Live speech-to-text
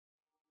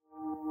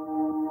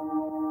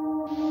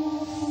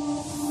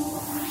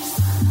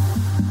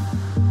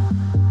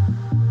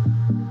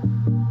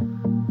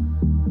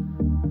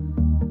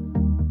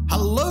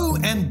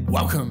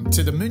Welcome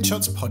to the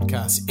Moonshots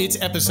Podcast.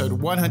 It's episode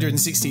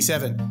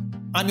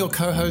 167. I'm your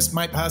co-host,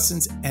 Mike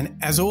Parsons, and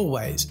as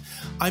always,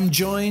 I'm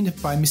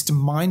joined by Mr.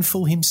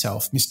 Mindful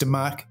himself, Mr.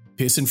 Mark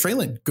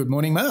Pearson-Freeland. Good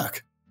morning,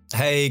 Mark.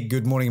 Hey,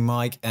 good morning,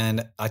 Mike.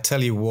 And I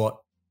tell you what,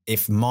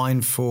 if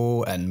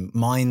mindful and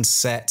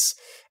mindset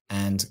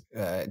and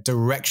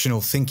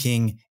directional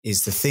thinking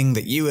is the thing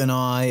that you and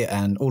I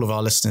and all of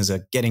our listeners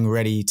are getting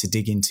ready to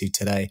dig into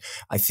today,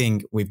 I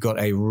think we've got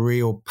a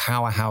real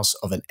powerhouse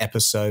of an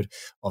episode,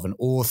 of an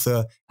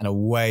author, and a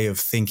way of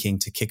thinking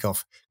to kick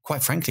off,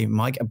 quite frankly,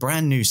 Mike, a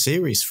brand new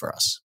series for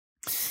us.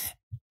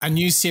 A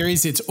new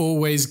series, it's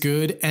always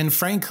good. And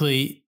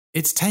frankly,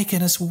 it's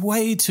taken us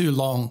way too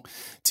long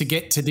to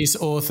get to this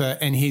author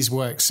and his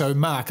work. So,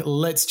 Mark,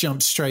 let's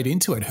jump straight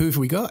into it. Who have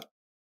we got?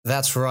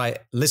 That's right.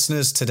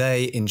 Listeners,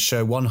 today in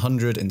show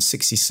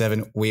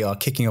 167, we are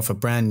kicking off a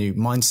brand new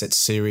mindset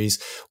series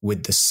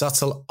with The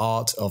Subtle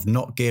Art of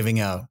Not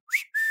Giving a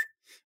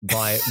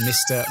by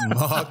Mr.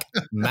 Mark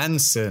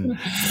Manson,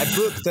 a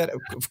book that,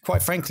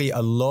 quite frankly,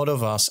 a lot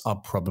of us are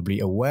probably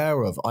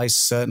aware of. I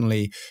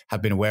certainly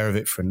have been aware of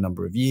it for a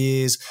number of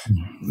years.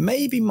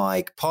 Maybe,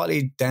 Mike,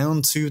 partly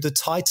down to the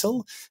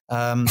title.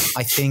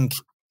 I think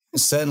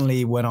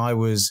certainly when I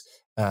was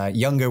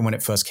younger, when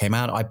it first came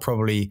out, I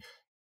probably,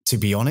 to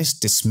be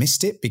honest,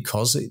 dismissed it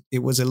because it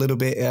was a little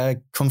bit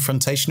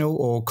confrontational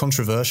or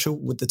controversial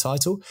with the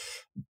title.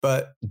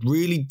 But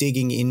really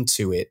digging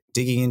into it,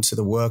 digging into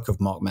the work of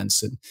Mark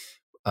Manson,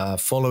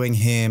 following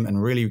him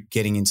and really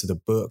getting into the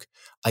book,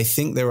 I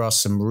think there are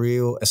some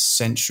real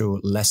essential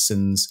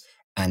lessons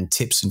and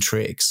tips and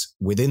tricks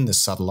within the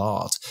subtle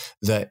art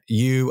that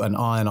you and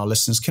I and our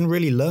listeners can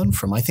really learn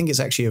from. I think it's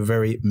actually a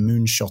very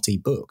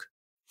moonshotty book.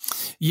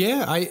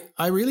 Yeah,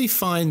 I really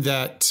find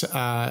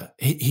that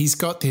he's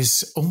got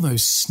this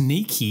almost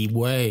sneaky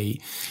way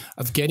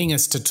of getting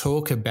us to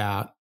talk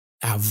about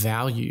our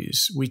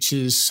values, which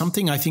is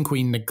something I think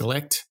we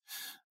neglect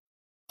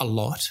a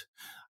lot.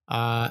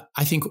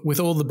 I think with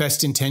all the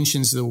best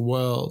intentions of the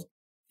world,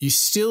 you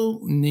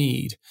still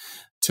need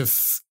to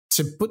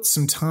put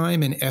some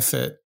time and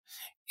effort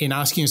in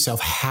asking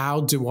yourself, how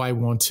do I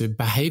want to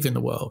behave in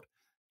the world?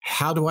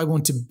 How do I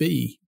want to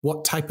be?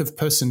 What type of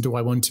person do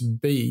I want to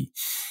be?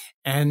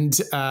 And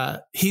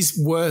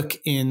his work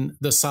in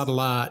The Subtle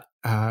Art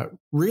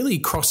really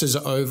crosses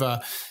over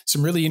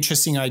some really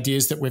interesting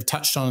ideas that we've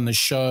touched on in the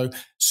show: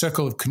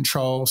 circle of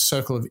control,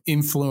 circle of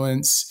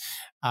influence.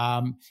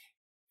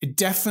 It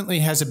definitely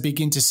has a big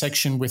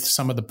intersection with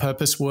some of the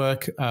purpose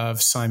work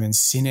of Simon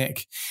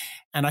Sinek.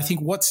 And I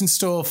think what's in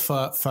store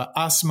for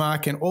us,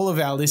 Mark, and all of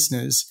our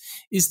listeners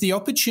is the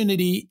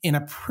opportunity in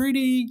a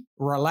pretty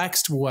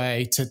relaxed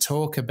way to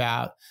talk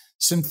about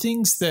some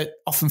things that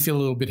often feel a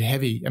little bit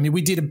heavy. I mean,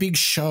 we did a big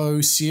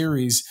show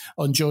series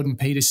on Jordan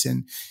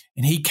Peterson,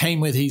 and he came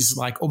with his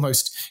like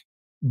almost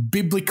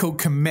biblical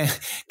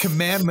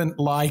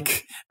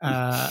commandment-like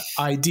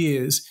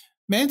ideas.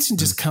 Manson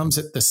just comes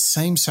at the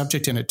same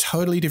subject in a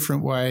totally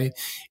different way.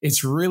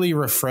 It's really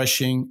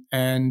refreshing,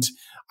 and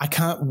I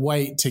can't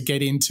wait to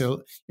get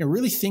into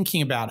really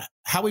thinking about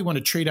how we want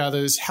to treat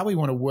others, how we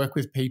want to work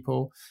with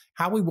people,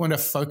 how we want to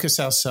focus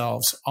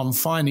ourselves on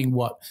finding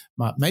what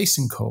Mark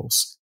Manson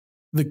calls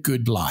the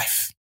good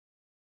life.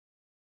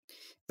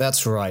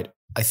 That's right.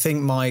 I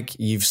think, Mike,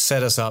 you've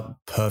set us up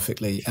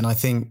perfectly. And I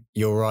think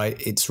you're right.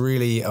 It's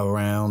really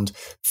around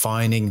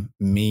finding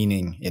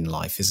meaning in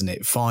life, isn't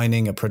it?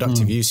 Finding a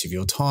productive use of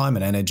your time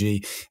and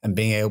energy and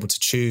being able to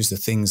choose the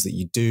things that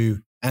you do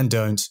and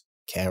don't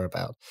care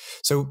about.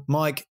 So,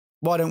 Mike,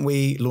 why don't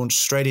we launch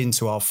straight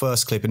into our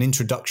first clip, an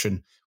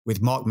introduction with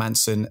Mark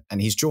Manson,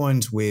 and he's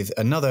joined with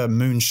another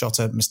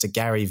moonshotter, Mr.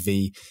 Gary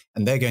Vee,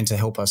 and they're going to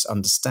help us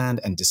understand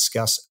and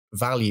discuss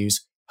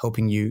values,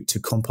 helping you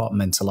to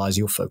compartmentalize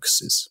your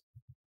focuses.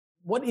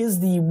 What is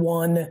the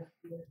 1,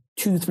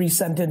 2, 3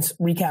 sentence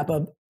recap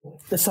of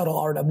The Subtle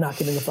Art of Not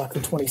Giving a Fuck, the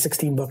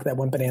 2016 book that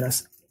went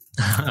bananas?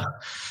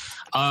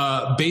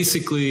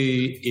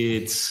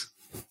 Basically,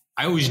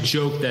 I always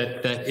joke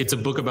that it's a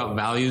book about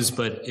values,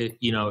 but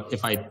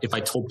if I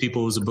told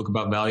people it was a book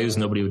about values,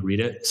 nobody would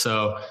read it.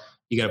 So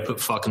you got to put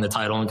 "fuck" in the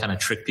title and kind of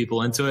trick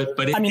people into it.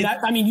 But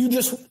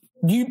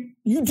you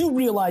do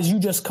realize you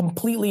just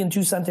completely in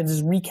 2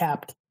 sentences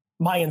recapped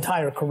my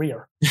entire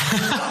career.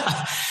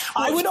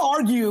 I would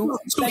argue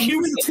that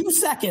you in 2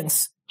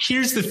 seconds.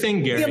 Here's the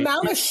thing, Gary. The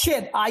amount of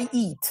shit I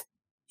eat.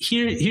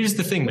 Here's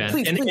the thing, man.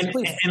 Please.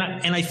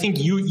 And I think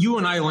you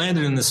and I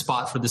landed in this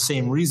spot for the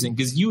same reason,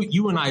 because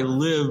you and I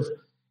live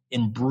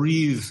and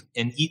breathe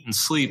and eat and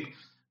sleep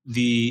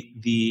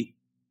the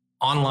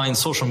online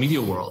social media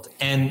world.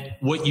 And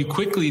what you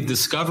quickly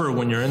discover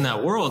when you're in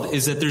that world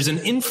is that there's an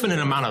infinite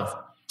amount of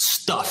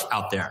stuff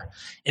out there.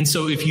 And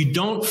so if you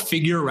don't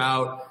figure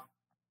out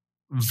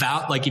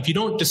if you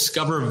don't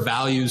discover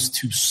values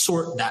to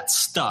sort that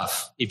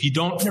stuff, if you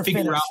don't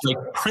figure out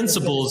like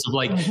principles of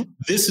like,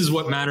 this is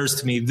what matters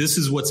to me, this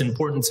is what's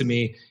important to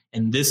me,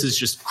 and this is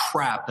just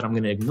crap that I'm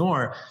going to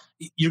ignore,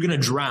 you're going to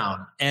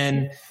drown.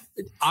 And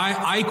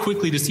I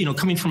quickly just,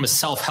 coming from a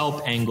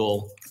self-help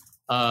angle,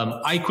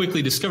 I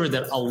quickly discovered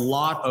that a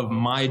lot of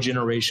my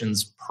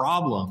generation's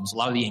problems, a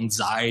lot of the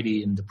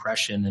anxiety and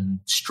depression and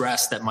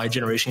stress that my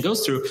generation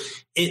goes through,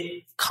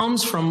 it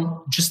comes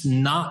from just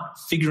not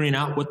figuring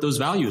out what those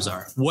values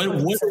are. What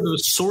are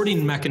those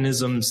sorting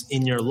mechanisms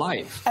in your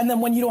life? And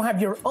then when you don't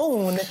have your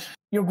own,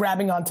 you're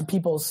grabbing onto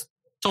people's,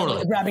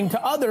 Totally. grabbing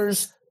to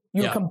others,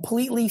 you're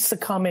completely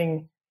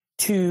succumbing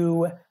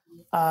to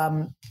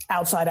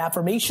outside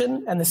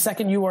affirmation. And the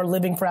second you are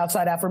living for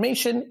outside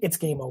affirmation, it's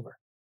game over.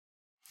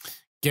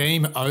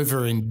 Game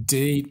over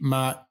indeed,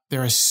 Mark.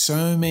 There are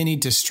so many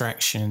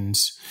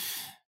distractions,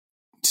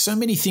 so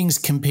many things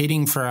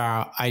competing for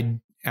our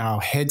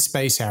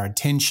headspace, our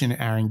attention,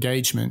 our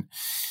engagement.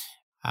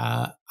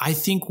 I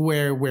think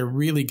where we're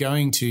really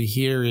going to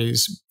here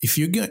is if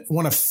you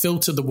want to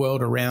filter the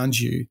world around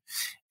you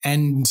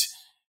and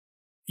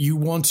you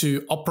want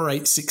to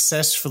operate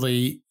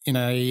successfully in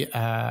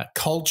a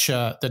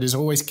culture that is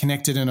always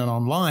connected in and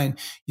online,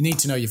 you need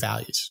to know your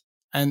values.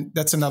 And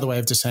that's another way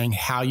of just saying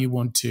how you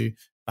want to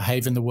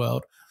behave in the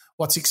world,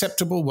 what's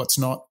acceptable, what's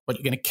not, what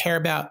you're going to care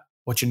about,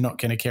 what you're not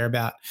going to care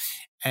about.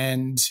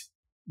 And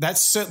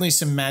that's certainly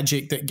some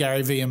magic that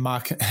Gary Vee and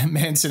Mark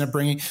Manson are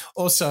bringing.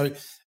 Also,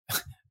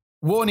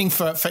 warning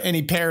for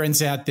any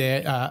parents out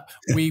there,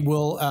 we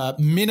will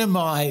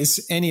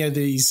minimize any of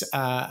these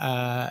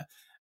F-bombs,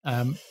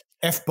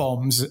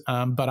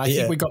 but I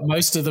think we got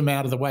most of them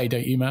out of the way,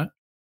 don't you, Mark?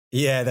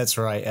 Yeah, that's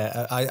right.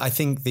 I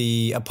think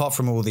apart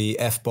from all the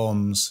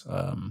F-bombs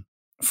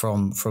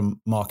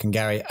from Mark and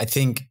Gary, I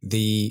think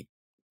the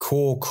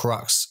core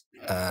crux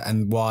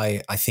and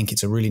why I think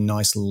it's a really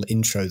nice little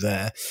intro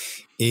there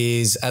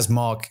is, as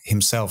Mark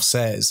himself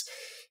says,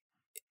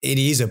 it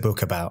is a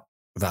book about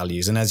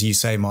values. And as you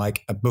say,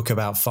 Mike, a book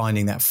about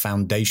finding that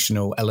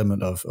foundational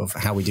element of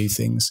how we do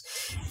things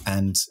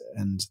and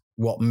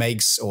what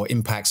makes or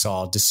impacts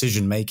our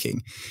decision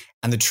making.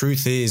 And the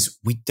truth is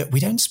we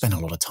don't spend a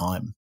lot of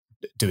time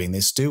doing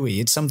this, do we?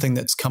 It's something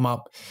that's come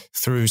up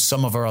through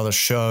some of our other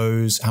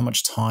shows, how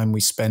much time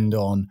we spend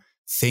on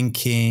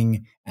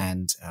thinking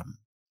and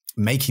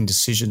making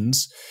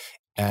decisions,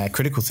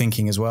 critical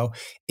thinking as well.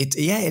 It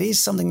is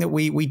something that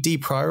we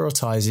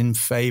deprioritize in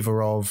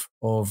favor of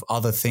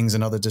other things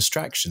and other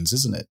distractions,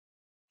 isn't it?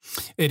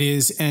 It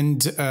is.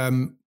 And,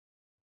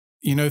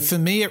 for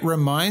me, it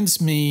reminds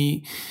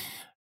me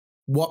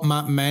what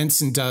Mark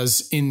Manson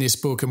does in this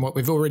book and what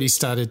we've already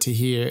started to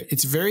hear.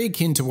 It's very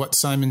akin to what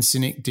Simon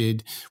Sinek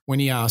did when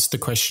he asked the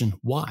question,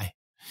 why?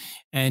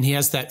 And he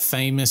has that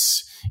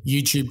famous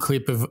YouTube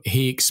clip of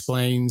he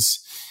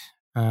explains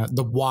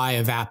the why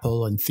of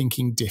Apple and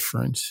thinking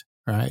different,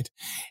 right?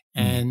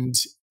 And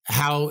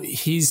how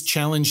his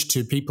challenge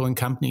to people and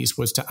companies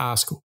was to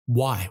ask,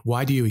 why?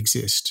 Why do you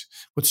exist?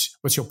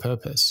 What's your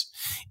purpose?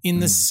 In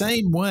the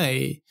same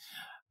way,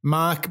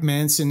 Mark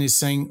Manson is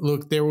saying,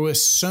 look, there were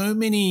so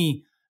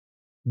many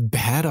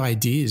bad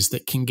ideas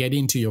that can get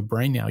into your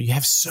brain now. You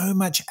have so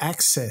much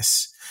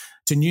access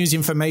to news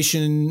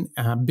information,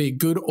 be it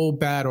good or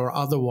bad or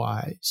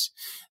otherwise,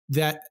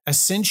 that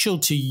essential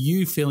to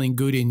you feeling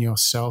good in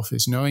yourself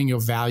is knowing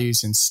your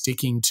values and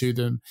sticking to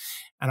them.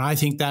 And I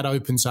think that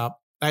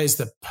is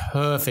the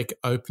perfect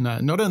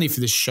opener, not only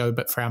for this show,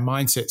 but for our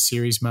Mindset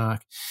series,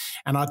 Mark.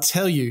 And I'll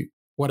tell you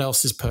what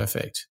else is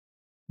perfect,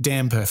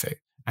 damn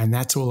perfect. And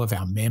that's all of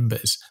our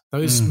members.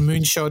 Those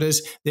moonshotters,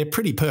 they're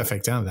pretty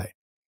perfect, aren't they?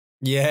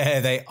 Yeah,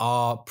 they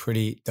are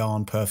pretty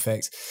darn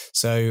perfect.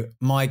 So,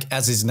 Mike,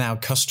 as is now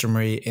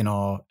customary in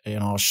our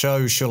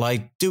show, shall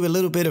I do a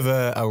little bit of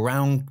a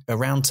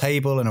round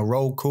table and a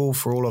roll call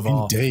for all of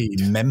our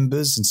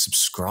members and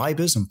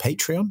subscribers on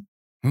Patreon?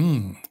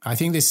 I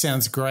think this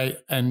sounds great.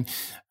 And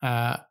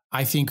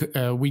I think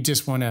we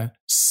just want to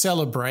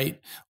celebrate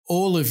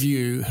all of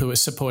you who are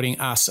supporting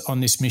us on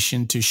this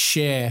mission to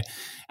share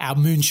our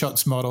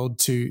Moonshots model,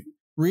 to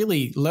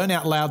really learn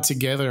out loud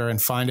together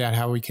and find out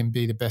how we can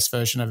be the best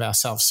version of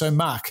ourselves. So,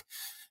 Mark,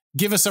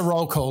 give us a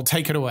roll call.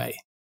 Take it away.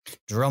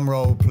 Drum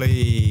roll,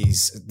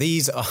 please.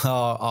 These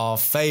are our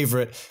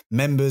favorite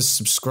members,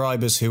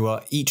 subscribers who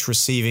are each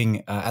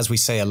receiving, as we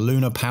say, a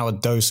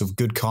lunar-powered dose of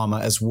good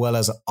karma, as well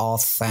as our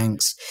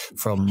thanks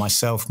from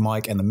myself,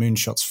 Mike, and the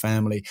Moonshots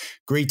family.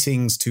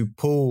 Greetings to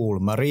Paul,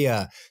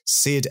 Maria,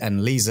 Sid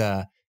and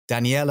Lisa,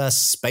 Daniela,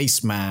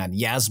 Spaceman,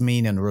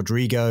 Yasmin and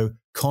Rodrigo,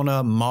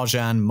 Connor,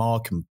 Marjan,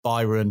 Mark and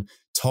Byron,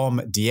 Tom,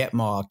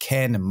 Dietmar,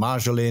 Ken,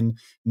 Marjolin,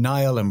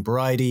 Niall and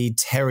Bridie,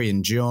 Terry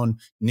and John,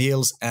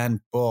 Niels and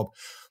Bob.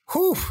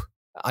 Whew,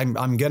 I'm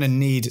going to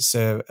need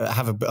to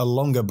have a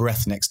longer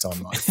breath next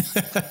time, Mike.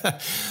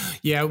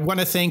 Yeah, I want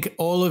to thank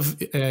all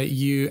of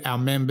you, our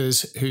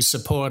members who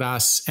support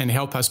us and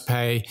help us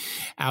pay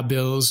our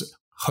bills,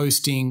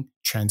 hosting,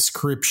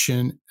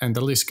 transcription, and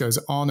the list goes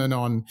on and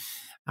on.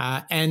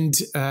 And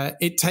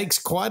it takes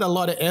quite a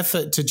lot of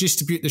effort to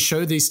distribute the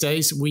show these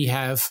days. We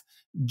have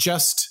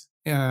just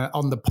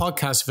on the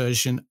podcast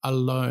version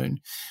alone,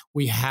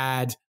 we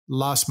had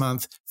last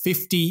month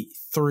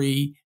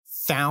 53,000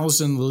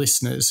 1,000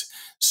 listeners.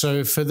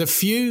 So for the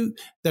few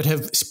that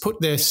have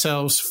put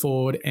themselves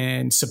forward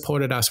and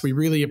supported us, we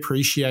really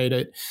appreciate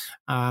it.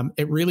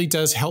 It really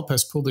does help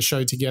us pull the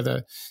show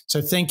together.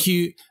 So thank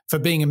you for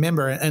being a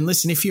member. And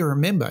listen, if you're a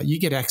member,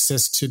 you get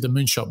access to the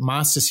Moonshot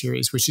Master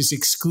Series, which is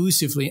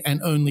exclusively and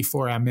only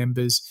for our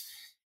members.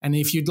 And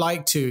if you'd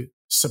like to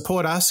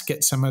support us,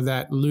 get some of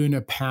that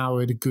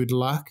lunar-powered good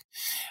luck,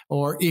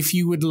 or if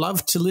you would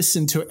love to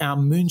listen to our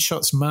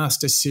Moonshots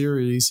Master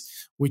Series,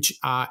 which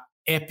are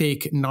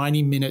epic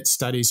 90-minute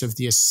studies of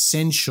the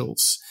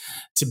essentials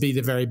to be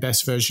the very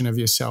best version of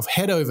yourself,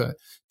 head over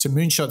to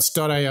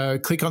moonshots.io,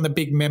 click on the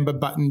big member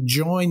button,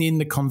 join in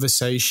the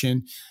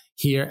conversation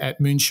here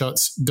at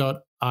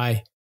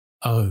moonshots.io.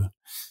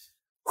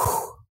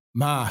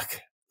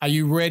 Mark, are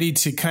you ready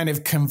to kind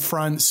of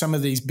confront some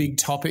of these big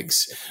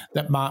topics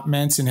that Mark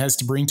Manson has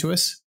to bring to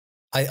us?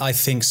 I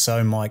think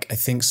so, Mike. I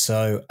think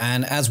so.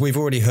 And as we've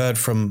already heard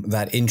from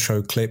that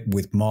intro clip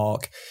with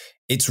Mark,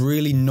 it's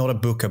really not a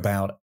book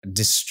about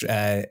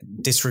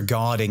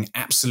disregarding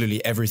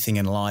absolutely everything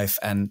in life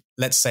and,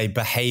 let's say,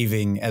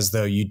 behaving as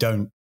though you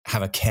don't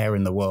have a care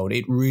in the world.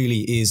 It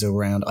really is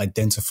around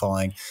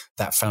identifying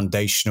that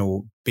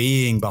foundational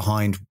being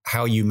behind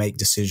how you make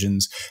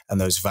decisions and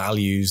those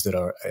values that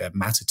are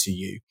matter to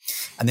you.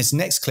 And this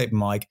next clip,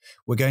 Mike,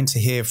 we're going to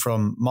hear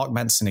from Mark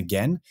Manson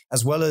again,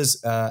 as well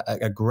as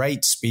a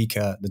great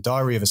speaker, The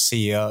Diary of a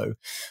CEO,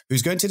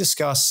 who's going to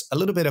discuss a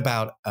little bit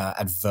about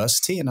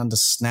adversity and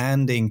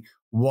understanding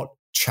what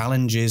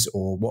challenges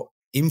or what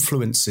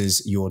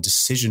influences your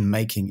decision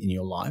making in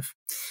your life.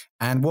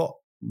 And what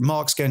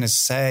Mark's going to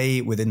say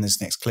within this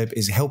next clip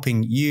is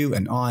helping you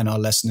and I and our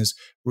listeners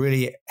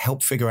really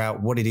help figure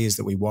out what it is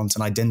that we want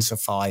and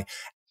identify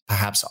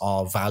perhaps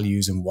our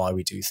values and why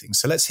we do things.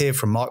 So let's hear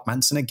from Mark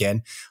Manson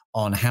again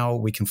on how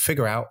we can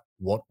figure out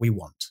what we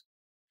want.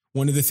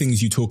 One of the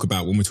things you talk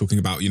about when we're talking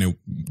about,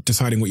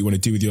 deciding what you want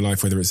to do with your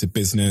life, whether it's a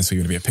business or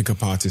you want to be a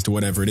pickup artist or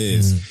whatever it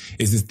is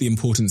the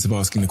importance of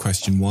asking the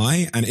question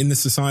why. And in the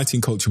society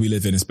and culture we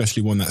live in,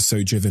 especially one that's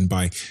so driven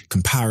by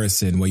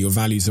comparison, where your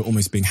values are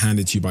almost being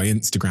handed to you by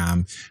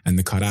Instagram and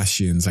the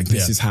Kardashians, like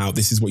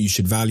this is what you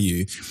should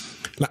value.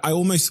 Like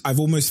I've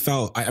almost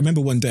felt, I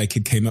remember one day a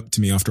kid came up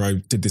to me after I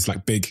did this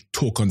like big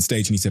talk on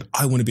stage and he said,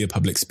 I want to be a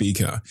public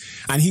speaker.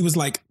 And he was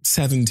like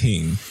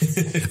 17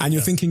 and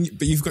you're thinking,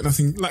 but you've got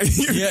nothing like,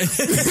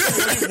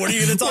 what are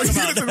you going to talk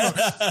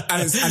about?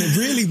 And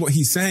really what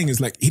he's saying is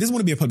like, he doesn't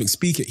want to be a public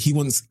speaker. He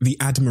wants the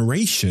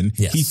admiration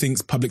he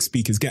thinks public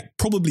speakers get,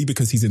 probably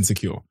because he's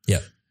insecure.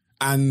 Yeah.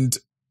 And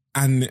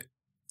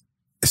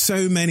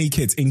so many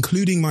kids,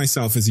 including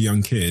myself as a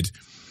young kid,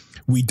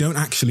 we don't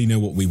actually know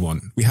what we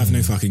want. We have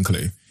no fucking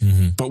clue.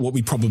 But what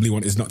we probably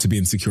want is not to be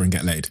insecure and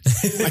get laid.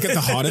 Like at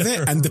the heart of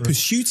it. And the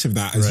pursuit of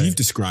that, as you've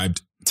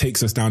described,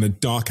 takes us down a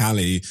dark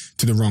alley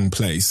to the wrong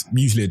place,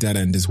 usually a dead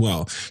end as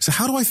well. So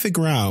how do I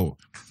figure out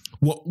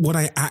what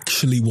I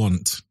actually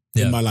want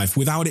in my life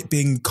without it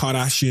being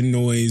Kardashian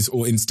noise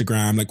or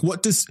Instagram? Like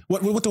what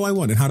do I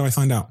want and how do I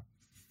find out?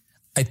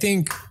 I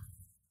think,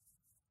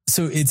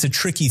 so it's a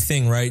tricky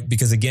thing, right?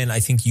 Because again, I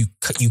think you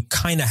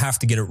kind of have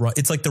to get it right.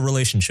 It's like the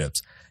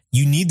relationships.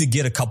 You need to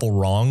get a couple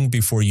wrong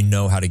before you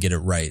know how to get it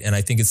right. And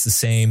I think it's the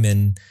same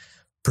in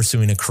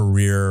pursuing a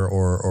career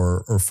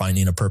or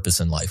finding a purpose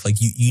in life. Like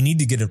you need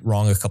to get it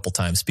wrong a couple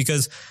times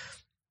because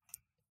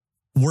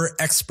we're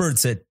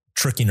experts at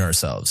tricking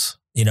ourselves.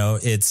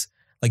 It's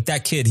like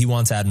that kid, he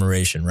wants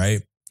admiration,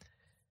 right?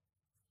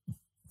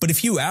 But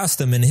if you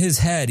asked him in his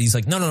head, he's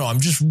like, no,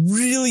 I'm just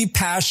really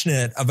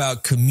passionate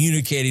about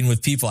communicating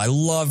with people. I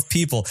love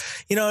people.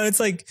 It's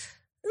like,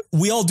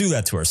 we all do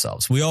that to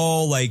ourselves. We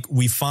all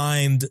we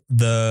find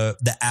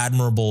the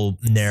admirable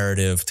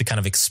narrative to kind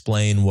of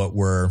explain what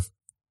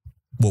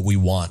we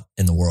want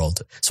in the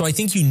world. So I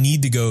think you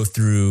need to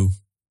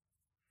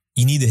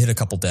hit a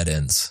couple dead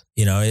ends.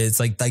 It's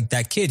like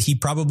that kid, he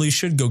probably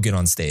should go get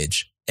on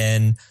stage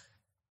and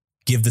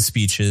give the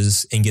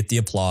speeches and get the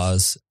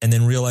applause and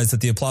then realize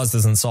that the applause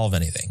doesn't solve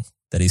anything,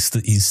 that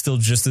he's still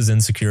just as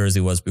insecure as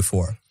he was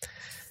before.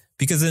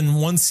 Because then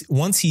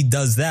once he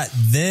does that,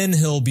 then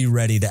he'll be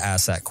ready to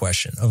ask that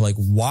question of like,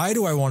 why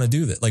do I want to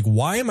do this? Like,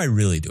 why am I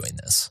really doing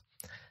this?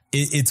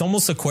 It's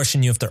almost a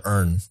question you have to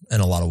earn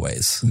in a lot of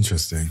ways.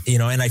 Interesting.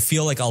 And I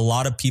feel like a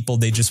lot of people,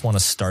 they just want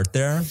to start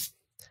there. And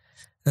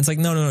it's like,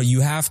 no,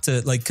 you have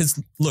to cause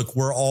look,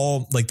 we're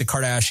all like the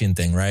Kardashian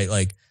thing, right?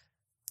 Like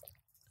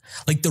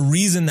the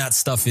reason that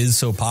stuff is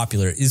so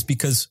popular is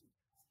because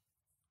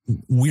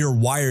we're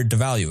wired to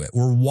value it.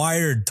 We're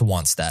wired to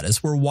want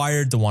status. We're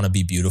wired to want to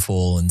be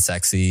beautiful and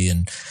sexy,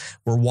 and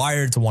we're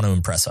wired to want to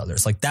impress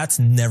others. Like that's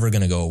never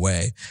going to go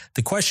away.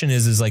 The question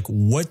is like,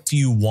 what do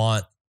you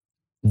want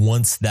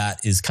once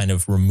that is kind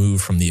of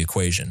removed from the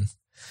equation?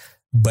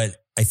 But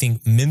I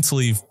think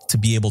mentally, to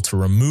be able to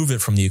remove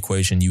it from the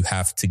equation, you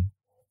have to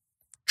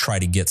try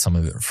to get some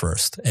of it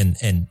first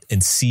and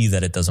see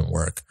that it doesn't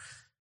work.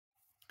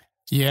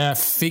 Yeah.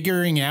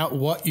 Figuring out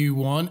what you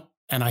want.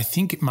 And I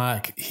think,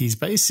 Mark, he's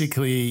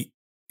basically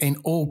in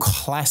all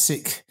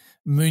classic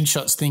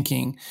Moonshots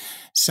thinking,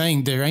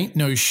 saying there ain't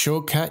no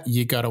shortcut.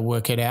 You got to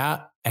work it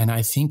out. And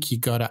I think you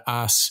got to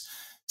ask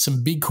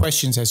some big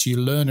questions as you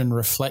learn and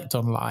reflect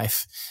on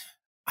life.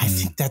 I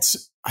think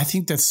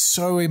that's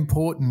so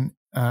important,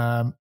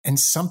 and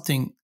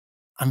something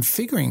I'm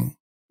figuring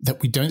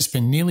that we don't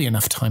spend nearly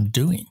enough time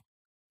doing.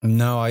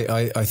 No,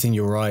 I think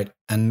you're right.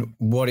 And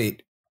what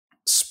it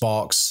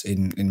sparks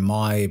in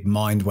my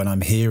mind when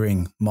I'm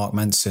hearing Mark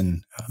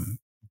Manson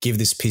give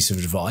this piece of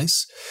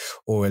advice,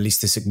 or at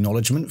least this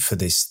acknowledgement for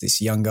this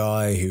young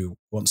guy who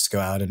wants to go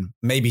out and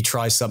maybe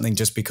try something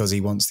just because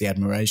he wants the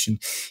admiration,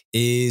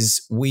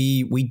 is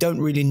we don't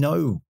really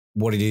know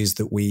what it is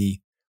that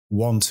we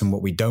want and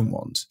what we don't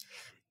want.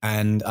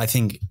 And I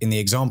think in the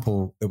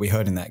example that we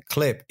heard in that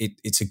clip,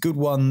 it's a good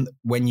one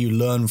when you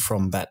learn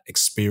from that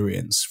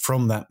experience,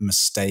 from that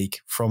mistake,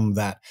 from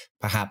that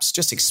perhaps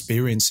just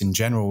experience in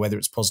general, whether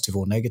it's positive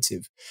or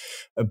negative.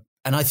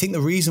 And I think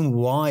the reason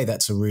why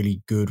that's a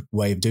really good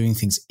way of doing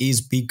things is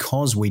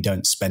because we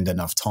don't spend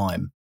enough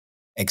time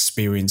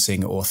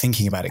experiencing or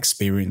thinking about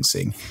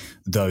experiencing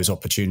those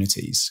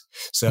opportunities.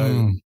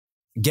 So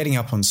getting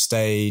up on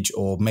stage,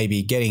 or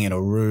maybe getting in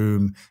a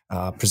room,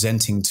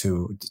 presenting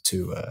to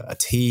a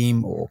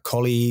team or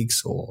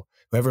colleagues or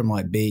whoever it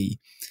might be,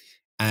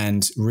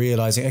 and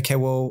realizing, okay,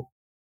 well,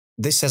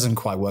 this hasn't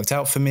quite worked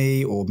out for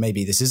me, or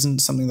maybe this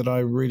isn't something that I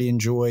really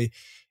enjoy.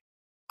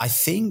 I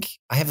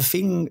have a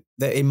feeling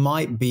that it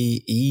might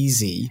be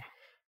easy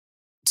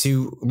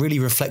to really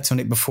reflect on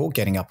it before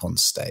getting up on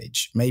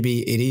stage.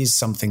 Maybe it is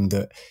something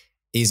that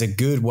is a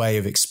good way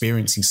of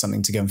experiencing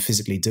something to go and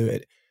physically do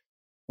it,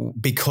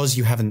 because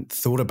you haven't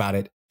thought about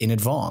it in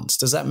advance.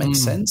 Does that make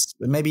sense?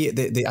 Maybe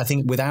I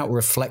think without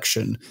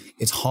reflection,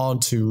 it's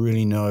hard to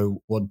really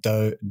know what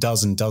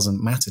does and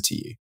doesn't matter to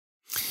you.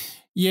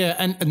 Yeah,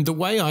 and the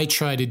way I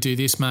try to do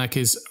this, Mark,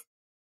 is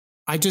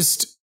I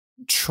just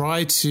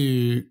try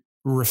to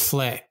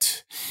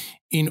reflect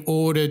in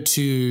order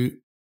to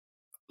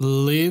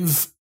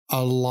live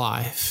a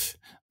life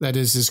that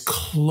is as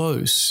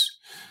close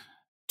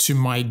to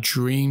my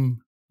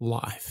dream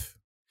life.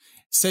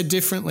 Said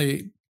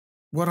differently,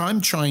 what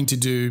I'm trying to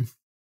do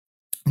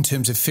in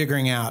terms of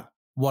figuring out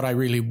what I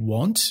really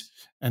want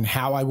and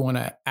how I want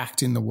to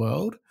act in the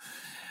world,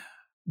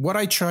 what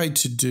I tried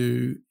to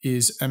do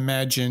is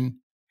imagine,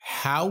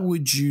 how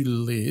would you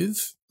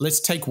live? Let's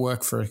take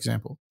work, for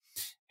example.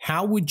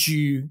 How would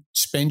you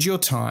spend your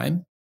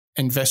time,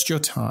 invest your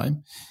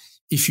time,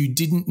 if you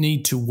didn't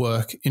need to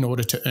work in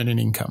order to earn an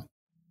income?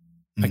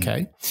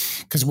 Okay?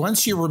 Because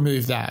once you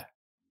remove that,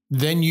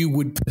 then you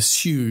would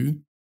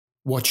pursue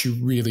what you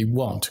really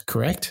want,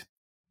 correct?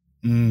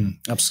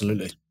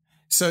 Absolutely.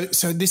 So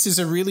this is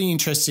a really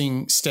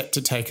interesting step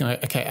to take.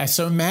 Okay,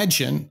 so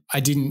imagine I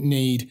didn't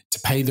need to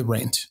pay the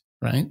rent,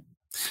 right?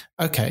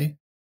 Okay,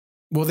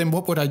 well then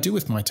what would I do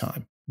with my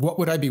time? What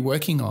would I be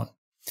working on?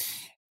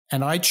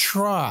 And I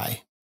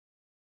try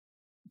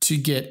to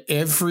get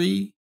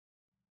every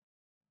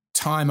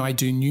time I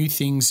do new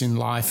things in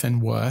life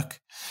and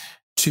work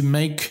to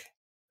make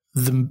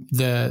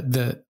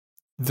the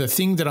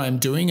thing that I'm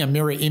doing a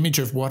mirror image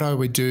of what I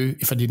would do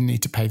if I didn't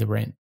need to pay the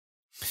rent.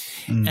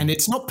 And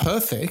it's not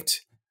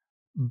perfect,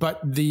 but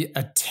the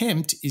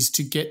attempt is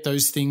to get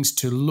those things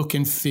to look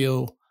and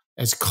feel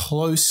as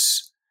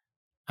close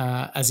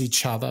as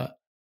each other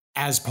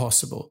as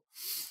possible.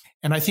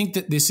 And I think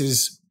that this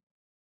is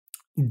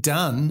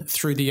done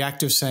through the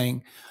act of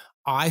saying,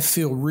 I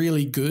feel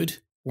really good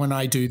when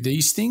I do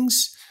these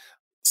things.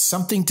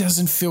 Something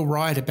doesn't feel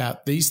right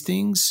about these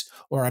things,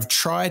 or I've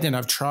tried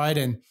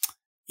and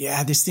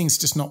yeah, this thing's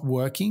just not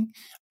working.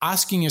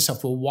 Asking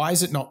yourself, well, why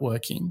is it not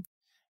working?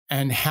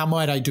 And how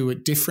might I do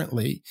it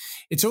differently?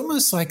 It's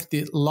almost like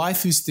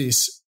life is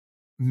this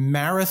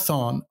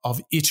marathon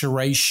of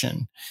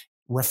iteration,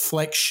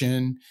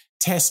 reflection,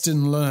 test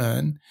and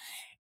learn.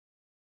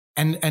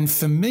 And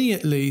for me,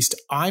 at least,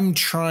 I'm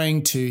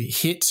trying to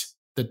hit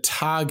the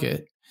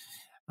target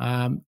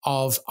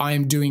of I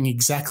am doing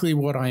exactly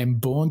what I am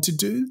born to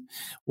do,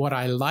 what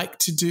I like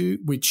to do,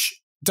 which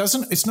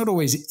it's not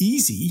always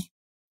easy,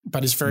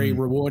 but it's very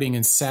rewarding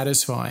and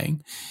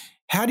satisfying.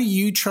 How do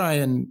you try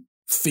and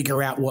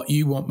figure out what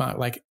you want, Mark?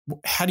 Like,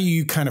 how do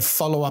you kind of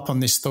follow up on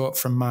this thought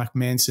from Mark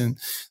Manson,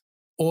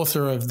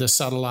 author of The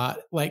Subtle Art?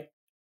 Like,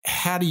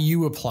 how do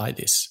you apply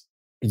this?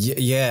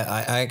 Yeah,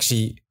 I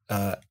actually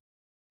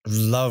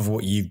love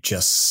what you've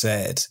just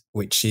said,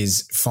 which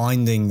is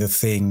finding the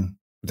thing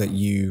that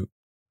you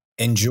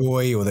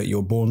enjoy or that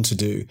you're born to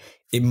do.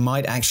 It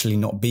might actually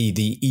not be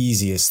the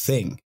easiest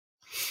thing.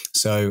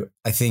 So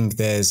I think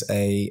there's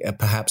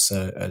perhaps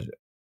a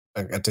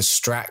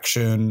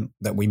distraction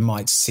that we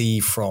might see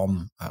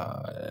from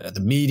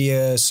the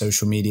media,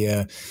 social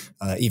media,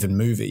 even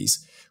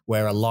movies,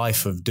 where a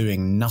life of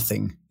doing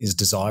nothing is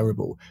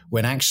desirable,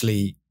 when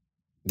actually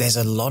there's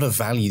a lot of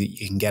value that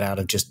you can get out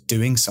of just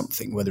doing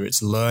something, whether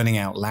it's learning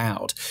out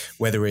loud,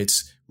 whether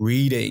it's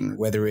reading,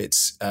 whether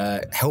it's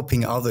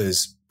helping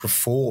others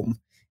perform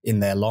in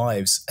their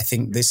lives. I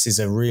think this is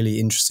a really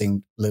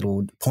interesting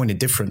little point of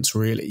difference,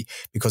 really,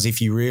 because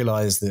if you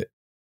realize that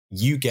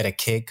you get a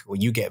kick or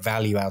you get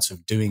value out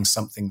of doing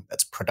something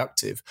that's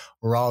productive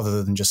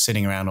rather than just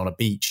sitting around on a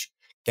beach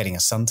getting a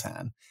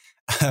suntan.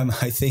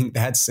 I think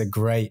that's a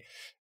great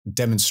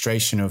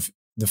demonstration of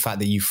the fact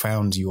that you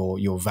found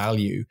your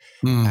value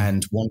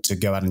and want to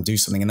go out and do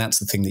something. And that's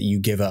the thing that you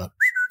give up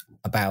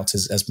about,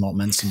 as Mark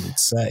Manson would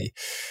say.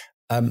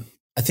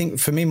 I think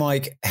for me,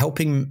 Mike,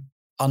 helping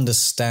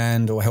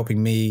understand or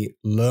helping me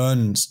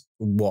learn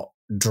what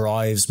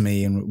drives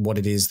me and what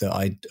it is that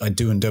I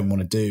do and don't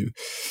want to do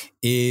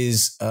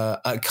is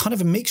a kind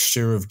of a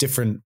mixture of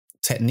different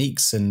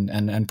techniques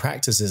and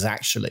practices,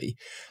 actually,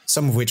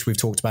 some of which we've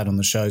talked about on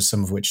the show,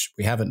 some of which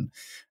we haven't.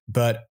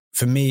 But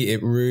for me,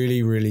 it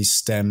really, really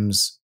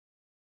stems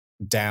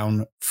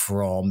down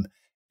from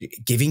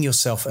giving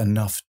yourself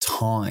enough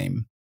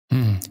time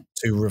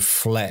to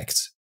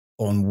reflect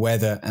on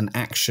whether an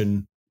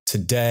action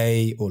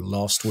today or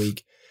last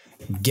week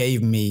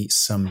gave me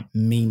some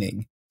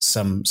meaning,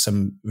 some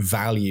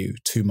value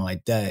to my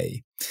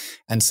day.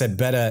 And said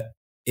better,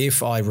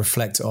 if I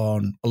reflect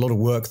on a lot of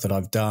work that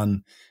I've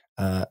done,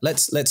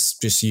 let's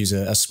just use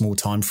a small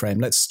time frame.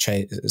 Let's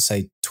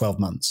say 12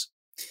 months.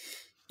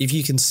 If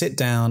you can sit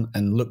down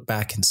and look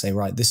back and say,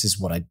 right, this is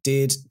what I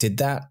did. Did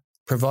that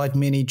provide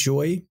me any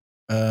joy?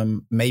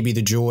 Maybe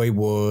the joy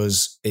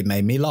was it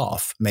made me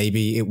laugh.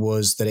 Maybe it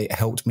was that it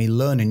helped me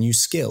learn a new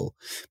skill.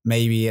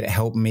 Maybe it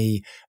helped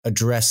me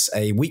address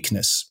a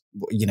weakness,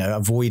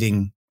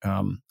 avoiding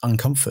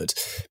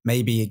uncomfort.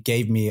 Maybe it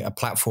gave me a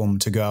platform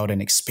to go out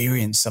and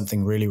experience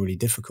something really, really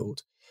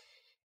difficult.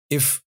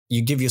 If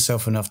you give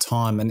yourself enough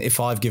time, and if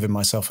I've given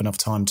myself enough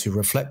time to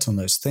reflect on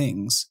those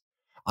things,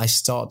 I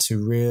start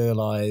to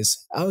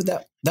realize,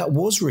 that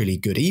was really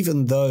good,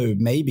 even though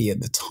maybe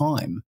at the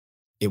time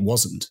it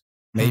wasn't.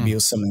 Maybe it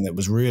was something that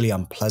was really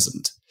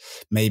unpleasant.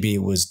 Maybe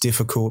it was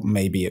difficult.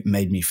 Maybe it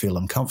made me feel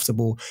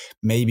uncomfortable.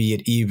 Maybe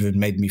it even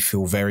made me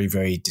feel very,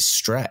 very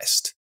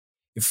distressed.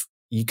 If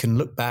you can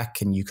look back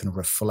and you can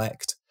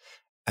reflect,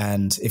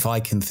 and if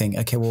I can think,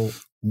 okay, well,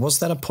 was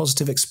that a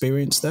positive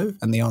experience though?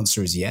 And the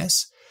answer is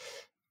yes.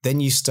 Then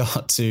you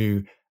start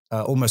to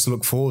almost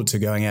look forward to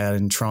going out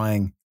and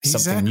trying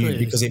something new,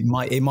 because it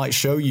might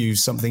show you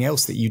something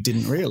else that you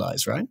didn't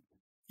realize, right?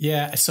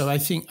 Yeah. So I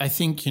think,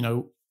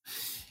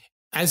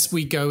 as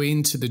we go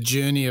into the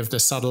journey of The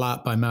Subtle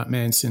Art by Mark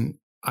Manson,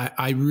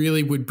 I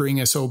really would bring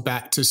us all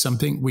back to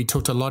something we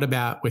talked a lot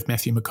about with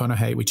Matthew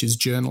McConaughey, which is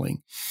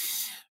journaling.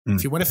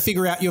 If you want to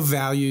figure out your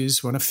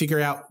values, want to figure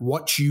out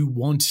what you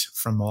want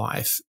from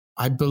life,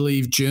 I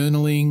believe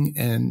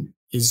journaling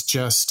is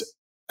just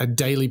a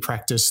daily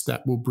practice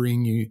that will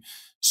bring you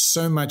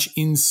so much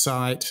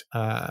insight,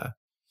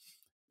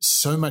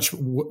 so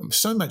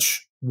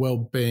much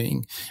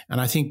well-being.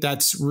 And I think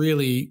that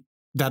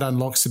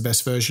unlocks the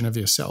best version of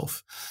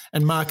yourself.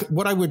 And Mark,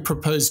 what I would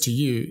propose to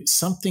you,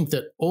 something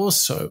that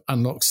also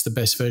unlocks the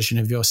best version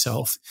of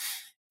yourself,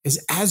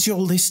 is as you're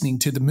listening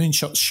to the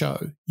Moonshots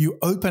show, you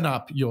open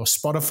up your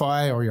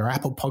Spotify or your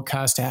Apple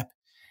Podcast app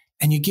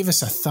and you give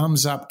us a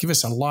thumbs up, give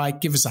us a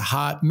like, give us a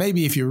heart.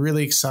 Maybe if you're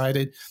really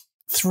excited,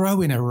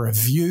 throw in a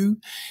review,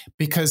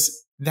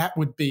 because that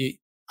would be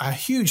a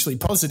hugely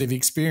positive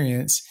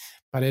experience,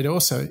 but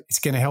it's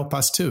going to help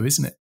us too,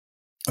 isn't it?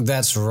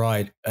 That's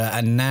right.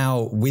 And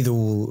now with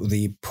all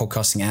the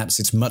podcasting apps,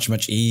 it's much,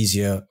 much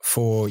easier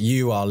for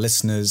you, our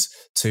listeners,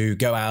 to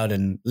go out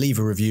and leave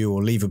a review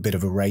or leave a bit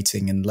of a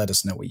rating and let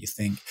us know what you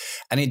think.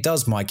 And it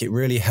does, Mike. It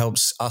really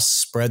helps us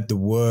spread the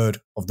word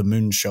of the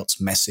Moonshots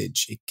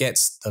message. It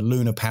gets the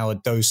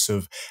lunar-powered dose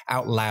of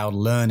out loud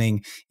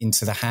learning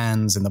into the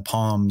hands and the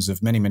palms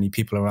of many, many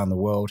people around the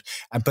world.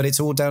 But it's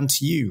all down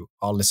to you,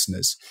 our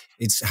listeners.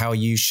 It's how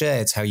you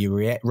share, it's how you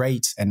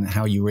rate and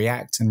how you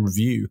react and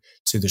review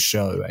to the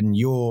show. And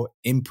your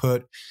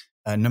input,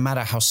 no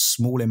matter how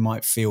small it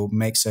might feel,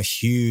 makes a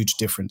huge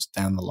difference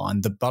down the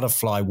line. The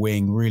butterfly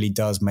wing really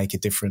does make a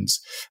difference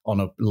on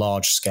a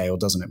large scale,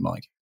 doesn't it,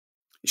 Mike?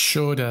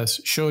 Sure does.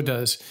 Sure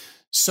does.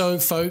 So,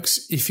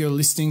 folks, if you're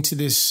listening to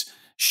this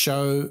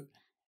show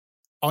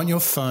on your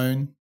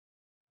phone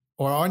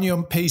or on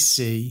your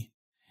PC,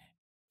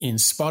 in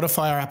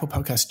Spotify or Apple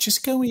Podcasts,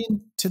 just go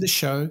in to the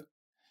show,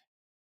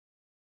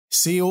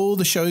 see all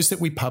the shows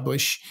that we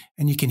publish,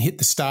 and you can hit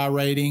the star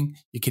rating,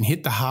 you can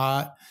hit the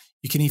heart,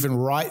 you can even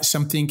write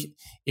something.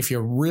 If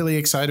you're really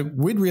excited,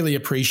 we'd really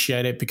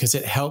appreciate it, because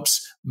it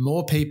helps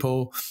more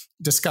people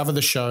discover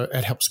the show.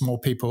 It helps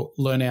more people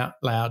learn out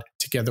loud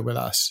together with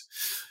us.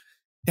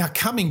 Now,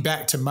 coming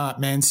back to Mark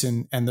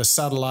Manson and The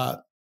Subtle Art,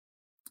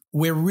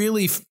 we're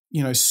really,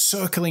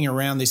 circling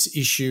around this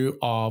issue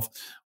of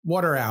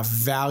what are our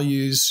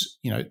values.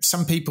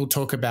 Some people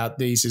talk about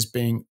these as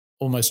being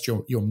almost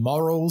your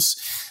morals,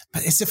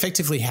 but it's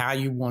effectively how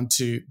you want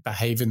to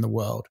behave in the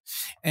world.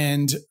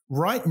 And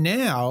right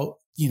now,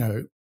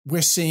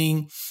 we're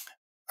seeing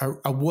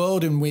a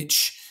world in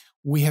which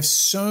we have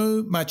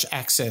so much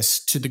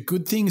access to the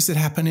good things that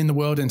happen in the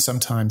world and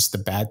sometimes the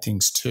bad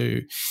things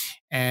too.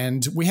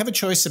 And we have a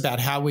choice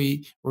about how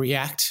we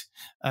react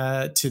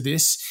to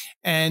this.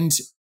 And,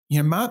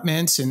 Mark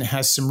Manson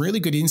has some really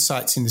good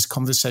insights in this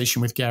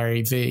conversation with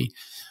Gary Vee.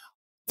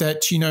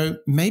 that, you know,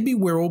 maybe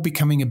we're all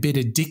becoming a bit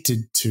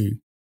addicted to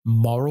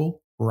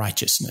moral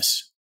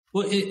righteousness.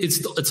 Well,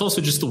 it's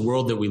also just the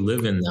world that we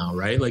live in now,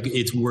 right? Like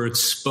we're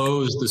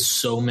exposed to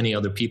so many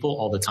other people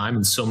all the time,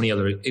 and so many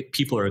other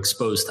people are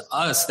exposed to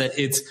us that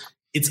it's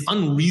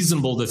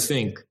unreasonable to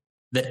think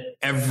that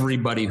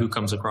everybody who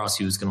comes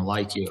across you is going to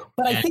like you.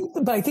 But I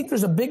think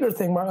there's a bigger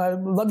thing, Mark. I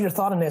love your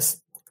thought on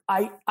this.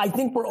 I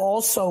think we're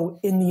also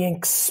in the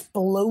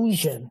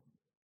explosion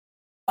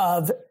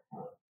of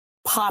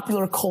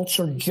popular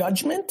culture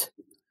judgment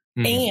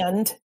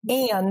and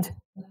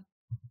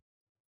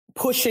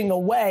pushing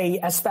away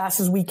as fast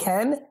as we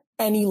can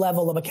any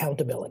level of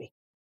accountability.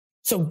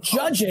 So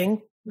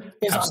judging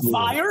is on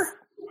fire,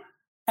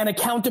 and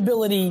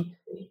accountability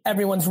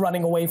everyone's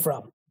running away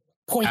from.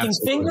 Pointing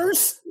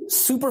fingers,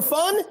 super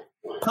fun,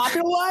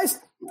 popularized.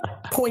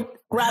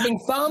 Grabbing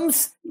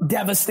thumbs,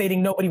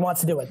 devastating. Nobody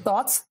wants to do it.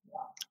 Thoughts?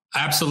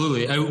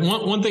 Absolutely.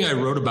 One thing I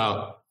wrote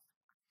about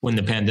when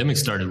the pandemic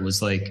started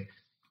was like,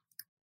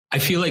 I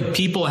feel like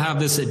people have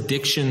this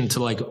addiction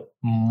to like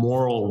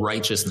moral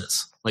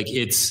righteousness. Like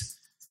it's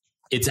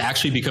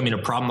actually becoming a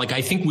problem. Like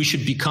I think we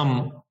should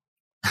become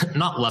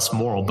not less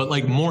moral, but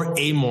like more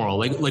amoral,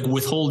 like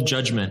withhold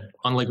judgment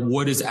on like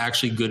what is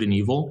actually good and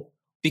evil.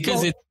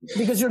 Because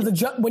you're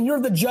when you're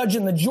the judge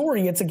and the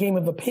jury, it's a game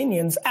of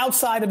opinions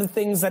outside of the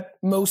things that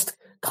most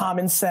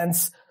common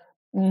sense,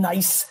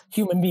 nice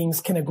human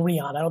beings can agree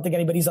on. I don't think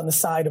anybody's on the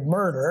side of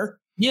murder.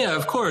 Yeah,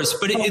 of course.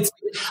 But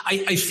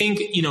I think,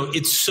 you know,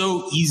 it's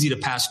so easy to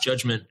pass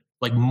judgment,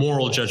 like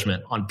moral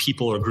judgment on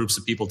people or groups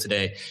of people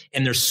today.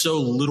 And there's so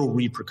little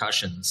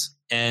repercussions.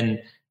 And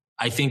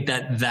I think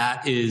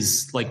that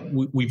is like,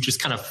 we've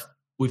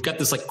got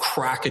this like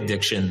crack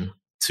addiction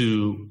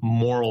to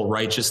moral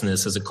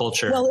righteousness as a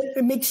culture. Well,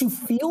 it makes you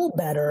feel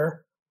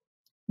better.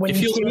 It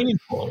feels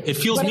meaningful. It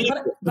feels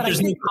meaningful, but there's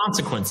no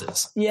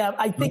consequences. Yeah,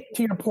 I think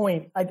to your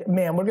point, we're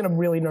going to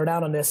really nerd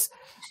out on this.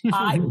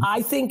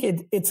 I think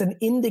it's an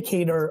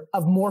indicator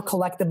of more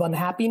collective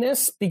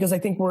unhappiness, because I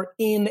think we're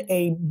in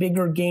a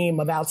bigger game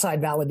of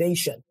outside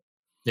validation.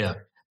 Yeah.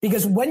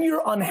 Because when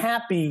you're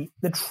unhappy,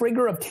 the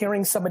trigger of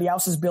tearing somebody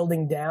else's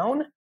building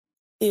down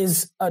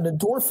is an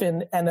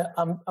endorphin, and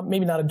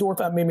maybe not a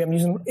endorphin, maybe I'm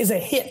using, is a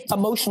hit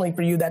emotionally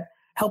for you that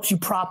helps you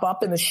prop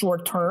up in the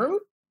short term.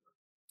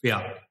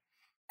 Yeah.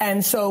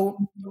 And so,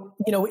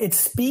 you know, it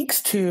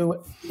speaks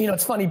to, you know,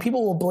 it's funny,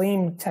 people will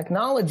blame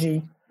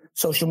technology,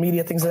 social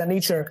media, things of that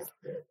nature.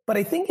 But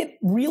I think it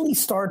really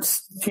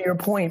starts, to your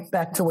point,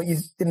 back to what you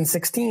did in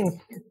 16,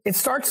 it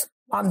starts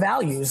on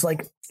values.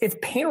 Like if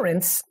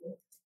parents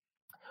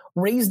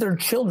raise their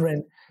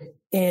children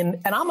and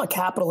I'm a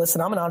capitalist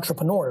and I'm an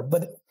entrepreneur,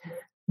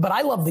 but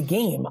I love the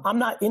game. I'm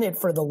not in it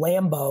for the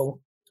Lambo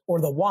or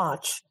the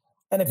watch.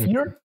 And if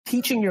you're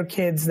teaching your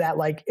kids that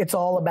like it's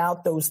all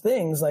about those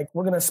things, like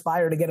we're going to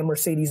aspire to get a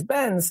Mercedes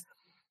Benz,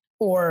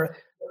 or,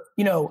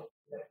 you know,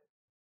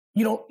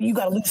 you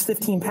got to lose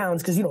 15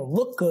 pounds because you don't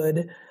look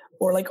good,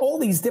 or like all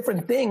these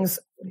different things,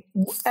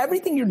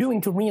 everything you're doing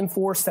to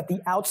reinforce that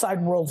the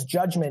outside world's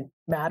judgment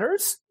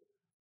matters.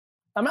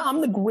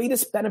 I'm the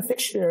greatest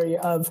beneficiary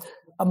of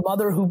a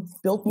mother who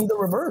built me the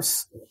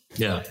reverse.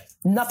 Yeah.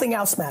 Nothing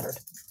else mattered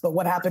but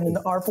what happened in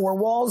our four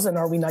walls, and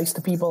are we nice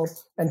to people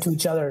and to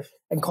each other,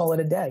 and call it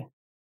a day.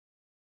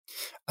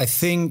 I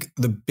think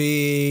the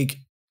big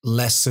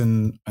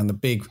lesson and the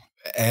big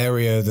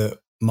area that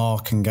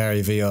Mark and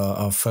Gary Vee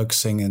are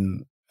focusing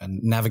and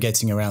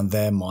navigating around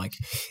there, Mike,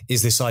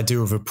 is this idea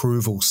of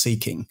approval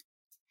seeking.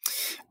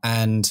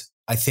 And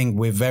I think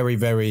we're very,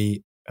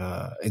 very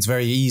it's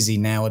very easy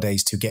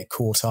nowadays to get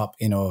caught up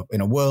in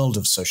a world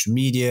of social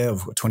media,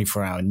 of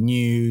 24-hour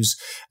news,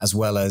 as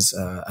well as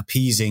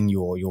appeasing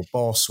your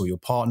boss or your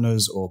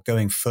partners, or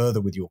going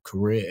further with your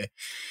career.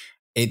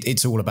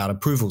 It's all about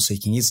approval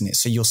seeking, isn't it?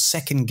 So you're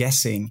second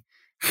guessing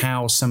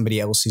how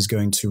somebody else is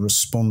going to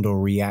respond or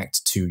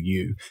react to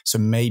you. So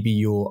maybe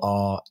you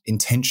are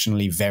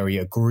intentionally very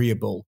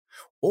agreeable,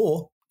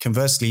 or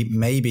conversely,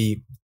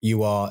 maybe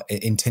you are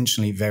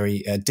intentionally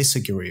very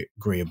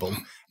disagreeable,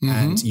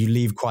 and you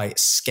leave quite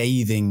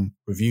scathing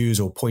reviews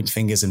or point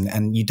fingers,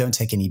 and you don't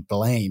take any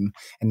blame,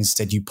 and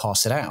instead you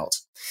pass it out.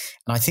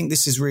 And I think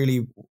this is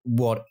really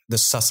what the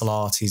subtle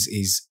art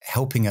is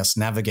helping us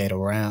navigate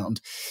around.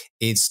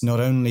 It's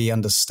not only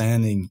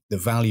understanding the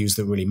values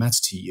that really matter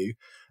to you,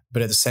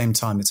 but at the same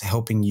time, it's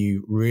helping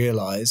you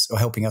realize, or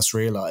helping us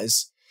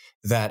realize,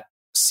 that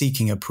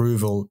seeking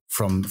approval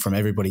from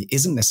everybody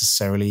isn't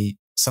necessarily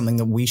something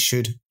that we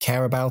should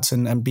care about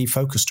and be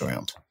focused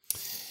around.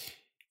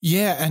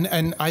 Yeah.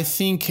 And I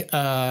think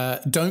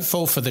don't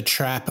fall for the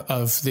trap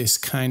of this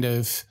kind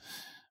of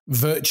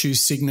virtue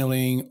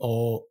signaling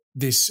or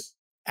this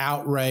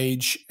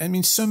outrage. I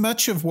mean, so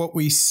much of what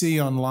we see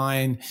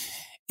online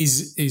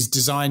is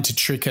designed to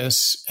trick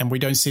us, and we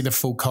don't see the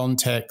full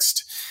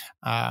context.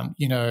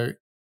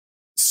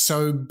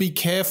 So be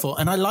careful.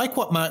 And I like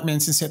what Mark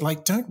Manson said,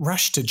 like, don't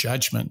rush to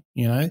judgment,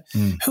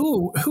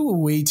 Who are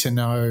we to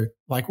know?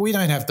 Like, we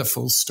don't have the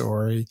full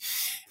story.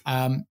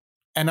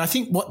 And I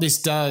think what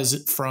this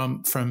does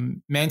from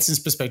Manson's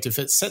perspective,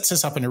 it sets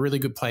us up in a really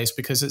good place,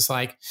 because it's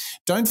like,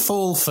 don't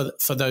fall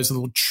for those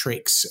little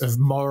tricks of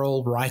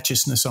moral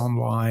righteousness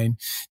online.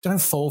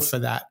 Don't fall for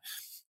that.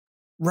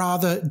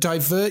 Rather,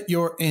 divert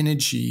your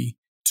energy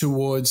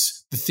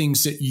towards the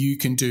things that you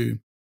can do.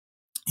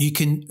 You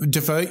can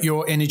devote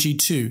your energy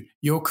to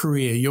your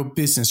career, your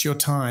business, your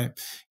time,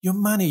 your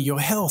money, your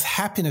health,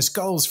 happiness,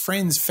 goals,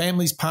 friends,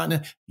 families,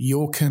 partner,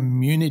 your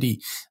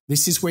community.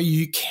 This is where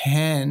you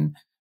can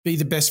be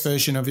the best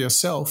version of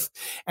yourself.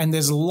 And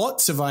there's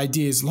lots of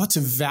ideas, lots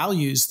of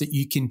values that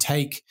you can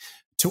take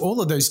to all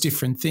of those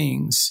different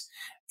things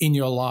in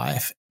your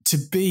life to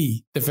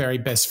be the very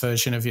best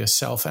version of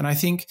yourself. And I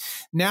think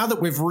now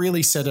that we've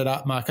really set it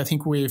up, Mark, I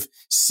think we've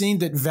seen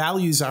that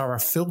values are a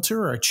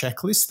filter or a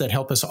checklist that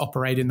help us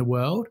operate in the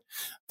world.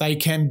 They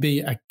can be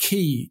a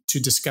key to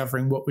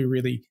discovering what we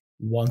really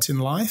want in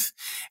life.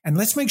 And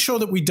let's make sure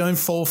that we don't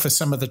fall for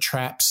some of the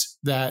traps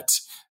that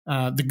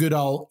the good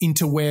old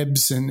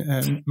interwebs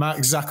and Mark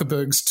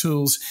Zuckerberg's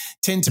tools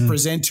tend to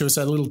present to us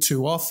a little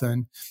too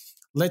often.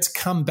 Let's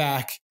come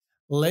back.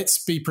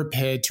 Let's be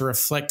prepared to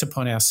reflect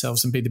upon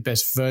ourselves and be the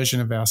best version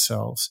of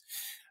ourselves.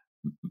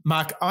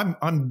 Mark,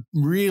 I'm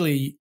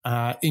really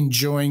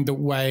enjoying the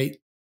way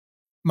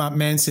Mark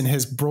Manson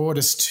has brought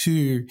us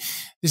to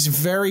this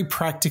very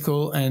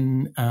practical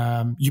and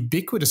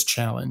ubiquitous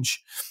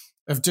challenge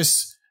of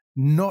just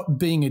not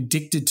being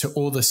addicted to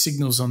all the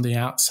signals on the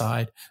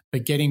outside,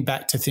 but getting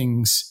back to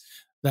things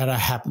that are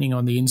happening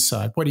on the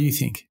inside. What do you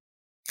think?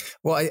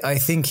 Well, I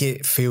think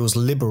it feels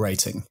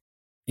liberating.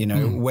 You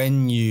know,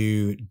 when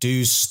you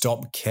do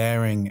stop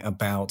caring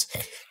about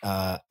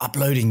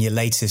uploading your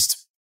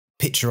latest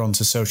picture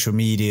onto social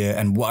media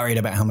and worried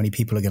about how many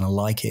people are going to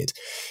like it,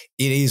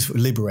 it is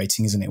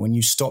liberating, isn't it? When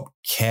you stop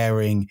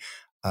caring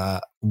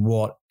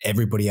what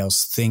everybody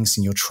else thinks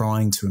and you're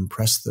trying to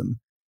impress them,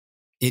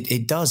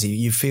 it does.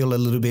 You feel a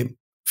little bit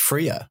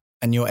freer,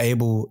 and you're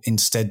able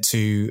instead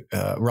to,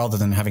 rather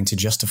than having to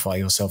justify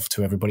yourself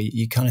to everybody,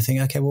 you kind of think,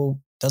 okay,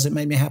 well, does it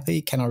make me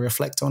happy? Can I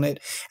reflect on it?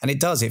 And it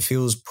does. It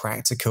feels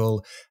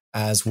practical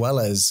as well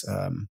as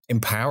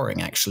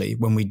empowering, actually,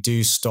 when we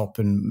do stop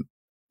and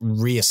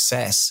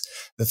reassess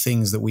the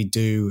things that we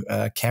do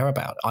care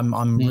about.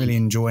 I'm really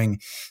enjoying.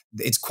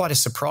 It's quite a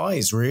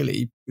surprise,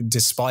 really,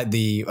 despite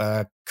the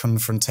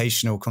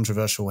confrontational,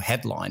 controversial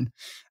headline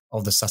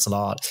of The Subtle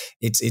Art.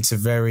 It's a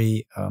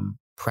very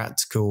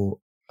practical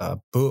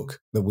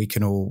book that we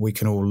can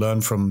all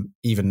learn from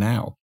even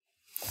now.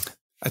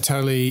 I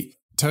totally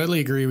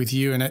agree with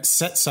you. And it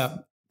sets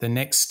up the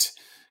next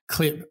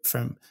clip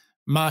from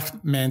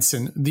Mark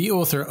Manson, the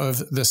author of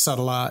The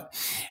Subtle Art.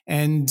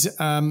 And,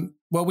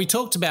 well, we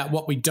talked about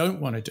what we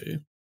don't want to do,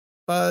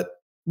 but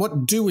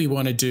what do we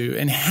want to do?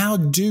 And how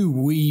do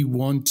we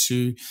want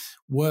to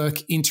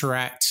work,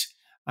 interact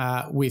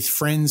with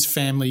friends,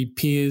 family,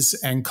 peers,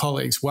 and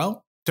colleagues?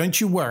 Well, don't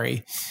you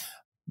worry.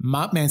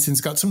 Mark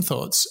Manson's got some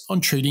thoughts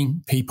on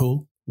treating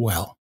people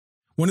well.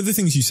 One of the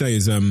things you say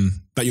is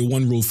that your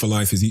one rule for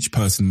life is each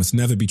person must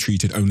never be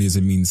treated only as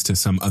a means to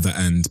some other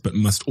end, but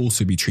must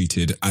also be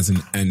treated as an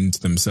end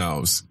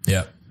themselves.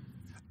 Yeah.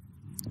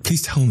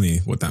 Please tell me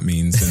what that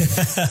means.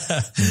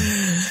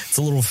 It's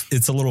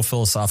a little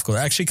philosophical. It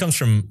actually comes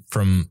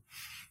from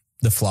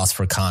the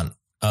philosopher Kant.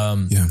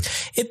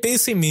 It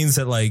basically means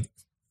that, like,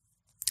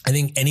 I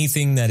think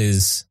anything that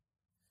is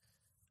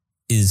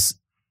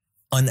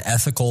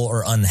unethical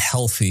or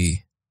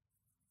unhealthy,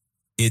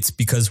 it's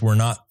because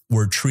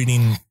we're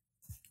treating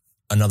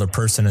another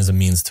person as a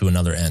means to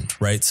another end,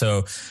 right?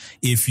 So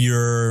if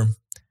you're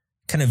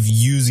kind of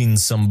using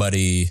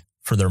somebody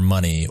for their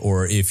money,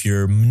 or if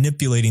you're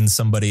manipulating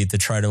somebody to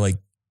try to, like,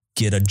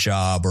 get a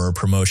job or a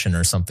promotion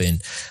or something,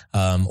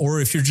 or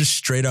if you're just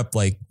straight up,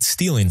 like,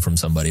 stealing from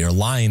somebody or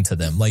lying to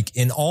them, like,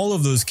 in all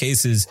of those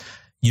cases,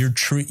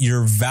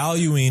 you're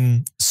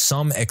valuing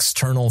some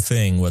external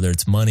thing, whether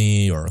it's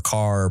money or a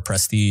car or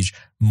prestige,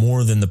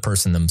 more than the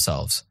person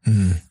themselves.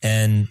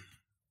 And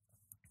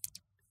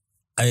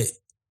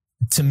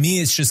to me,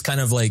 it's just kind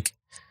of like,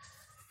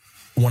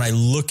 when I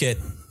look at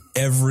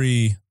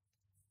every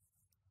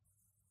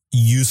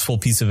useful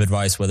piece of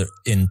advice, whether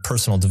in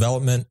personal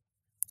development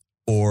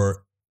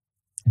or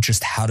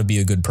just how to be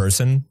a good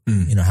person,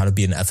 you know, how to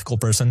be an ethical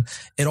person,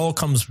 it all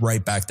comes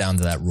right back down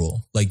to that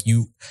rule. Like,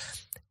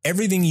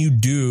 everything you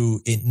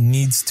do, it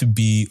needs to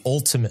be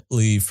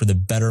ultimately for the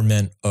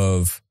betterment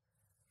of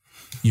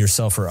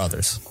yourself or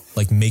others,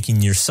 like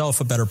making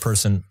yourself a better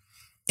person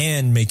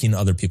and making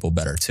other people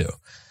better too.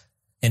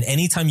 And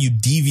anytime you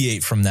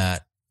deviate from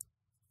that,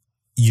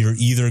 you're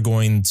either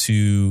going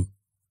to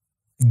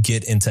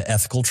get into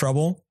ethical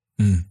trouble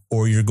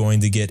or you're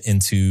going to get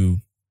into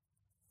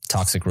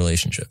toxic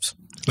relationships.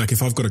 Like,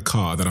 if I've got a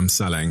car that I'm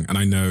selling and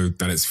I know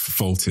that it's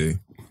faulty,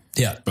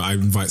 but I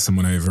invite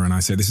someone over and I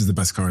say, this is the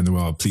best car in the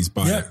world, please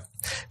buy it.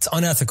 It's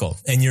unethical.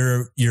 And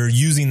you're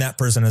using that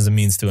person as a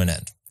means to an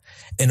end.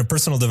 In a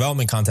personal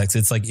development context,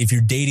 it's like, if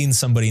you're dating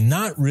somebody,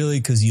 not really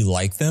because you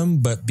like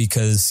them, but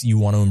because you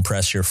want to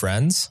impress your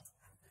friends,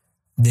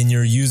 then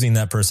you're using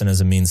that person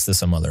as a means to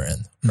some other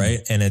end, right?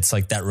 And it's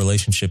like that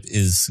relationship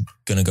is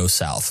going to go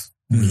south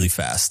really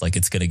fast. Like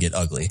it's going to get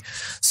ugly.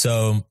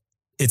 So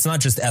it's not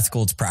just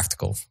ethical, it's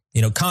practical.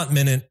 You know, Kant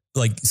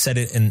said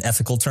it in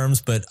ethical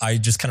terms, but I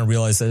just kind of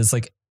realized that it's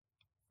like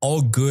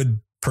all good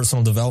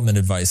personal development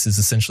advice is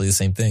essentially the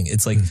same thing.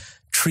 It's like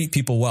treat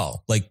people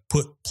well, like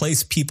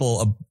place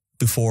people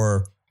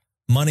before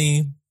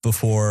money,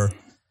 before,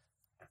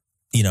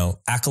 you know,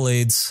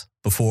 accolades,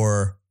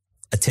 before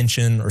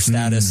attention or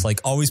status, like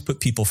always put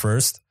people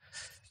first,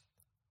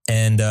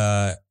 and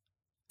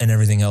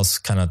everything else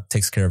kind of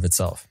takes care of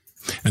itself.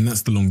 And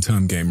that's the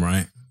long-term game,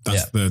 right?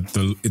 That's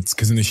it's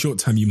because in the short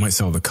term you might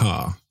sell the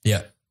car.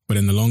 Yeah. But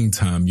in the long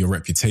term, your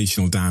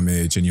reputational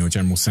damage and your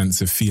general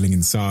sense of feeling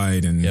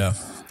inside and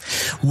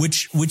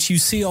which you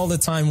see all the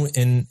time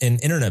in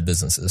internet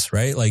businesses,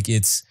 right? Like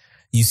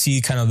you see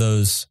kind of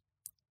those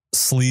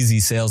sleazy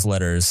sales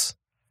letters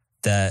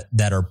that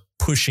are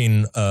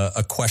pushing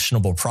a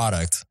questionable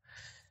product.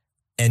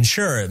 And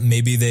sure,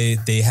 maybe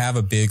they have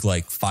a big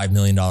like $5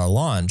 million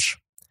launch,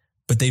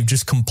 but they've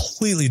just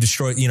completely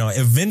destroyed, you know,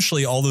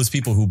 eventually all those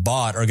people who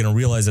bought are going to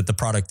realize that the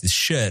product is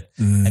shit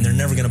and they're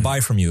never going to buy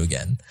from you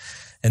again.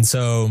 And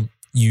so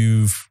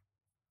you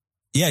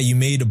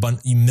made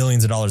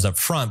millions of dollars up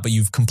front, but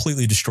you've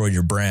completely destroyed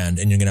your brand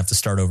and you're going to have to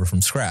start over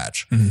from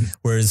scratch.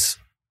 Whereas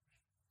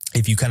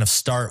if you kind of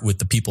start with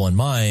the people in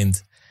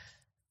mind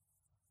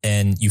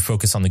and you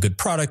focus on the good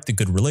product, the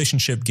good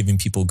relationship, giving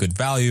people good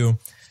value,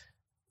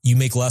 you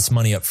make less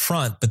money up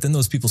front, but then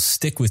those people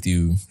stick with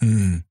you.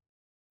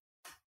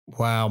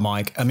 Wow,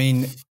 Mike. I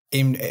mean,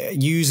 in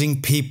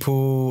using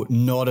people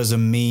not as a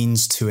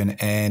means to an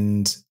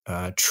end,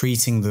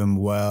 treating them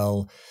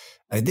well,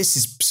 this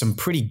is some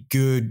pretty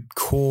good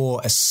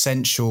core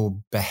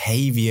essential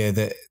behavior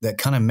that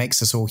kind of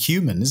makes us all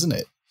human, isn't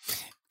it?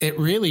 It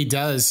really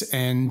does.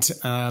 And,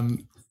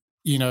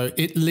 you know,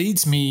 it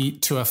leads me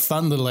to a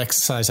fun little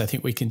exercise I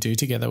think we can do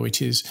together,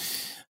 which is,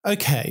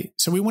 okay,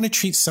 so we want to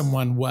treat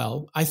someone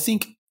well. I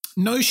think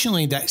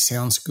notionally that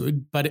sounds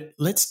good, but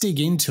let's dig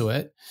into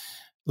it.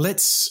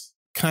 Let's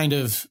kind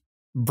of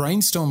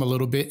brainstorm a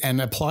little bit and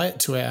apply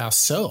it to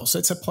ourselves.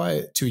 Let's apply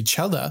it to each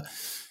other.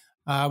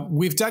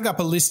 We've dug up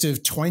a list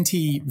of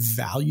 20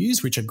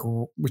 values, which are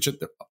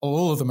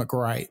all of them are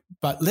great.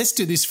 But let's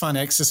do this fun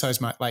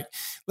exercise, Mike. Like,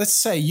 let's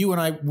say you and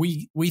I,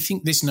 we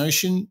think this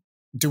notion.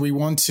 Do we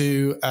want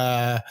to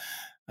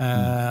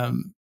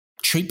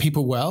treat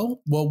people well?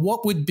 Well,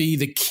 what would be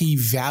the key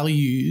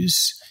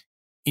values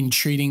in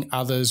treating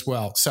others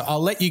well? So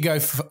I'll let you go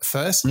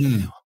first.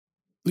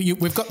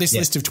 We've got this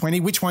list of 20.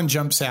 Which one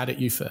jumps out at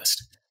you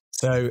first?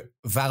 So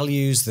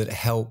values that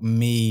help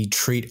me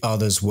treat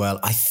others well.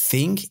 I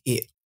think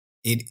it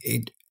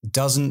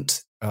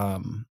doesn't,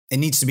 it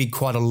needs to be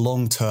quite a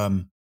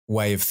long-term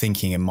way of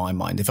thinking in my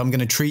mind. If I'm going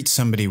to treat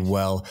somebody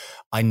well,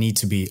 I need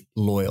to be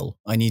loyal.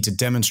 I need to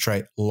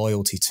demonstrate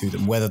loyalty to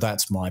them, whether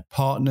that's my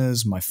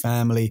partners, my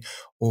family,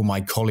 or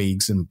my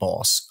colleagues and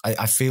boss.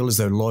 I feel as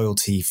though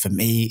loyalty for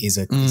me is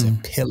a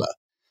pillar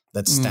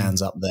that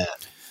stands up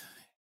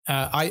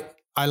there.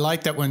 I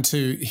like that one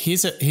too.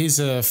 Here's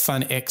a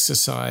fun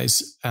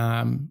exercise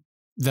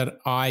that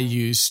I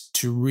use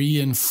to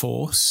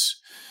reinforce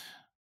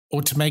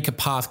or to make a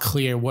path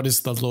clear. What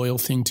is the loyal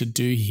thing to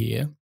do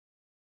here?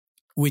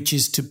 Which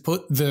is to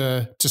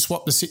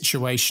swap the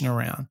situation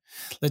around.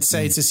 Let's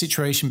say it's a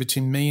situation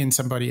between me and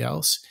somebody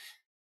else.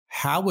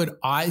 How would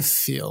I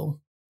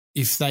feel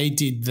if they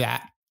did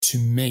that to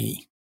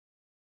me?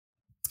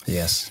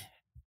 Yes.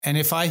 And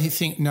if I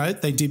think, no,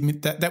 they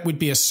did that would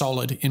be a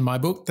solid in my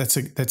book. That's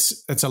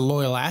a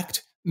loyal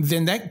act.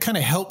 Then that kind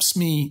of helps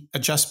me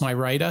adjust my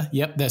radar.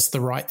 Yep, that's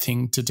the right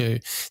thing to do.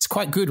 It's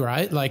quite good,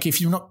 right? Like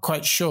if you're not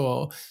quite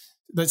sure,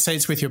 let's say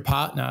it's with your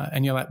partner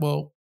and you're like,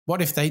 well,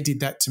 what if they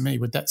did that to me?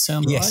 Would that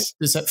sound right?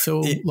 Does that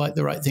feel like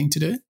the right thing to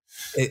do?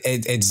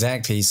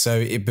 Exactly.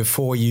 So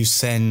before you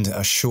send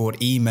a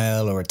short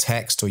email or a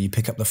text or you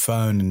pick up the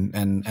phone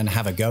and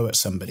have a go at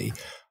somebody,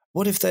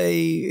 what if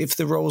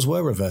the roles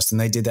were reversed and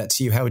they did that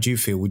to you? How would you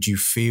feel? Would you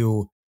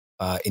feel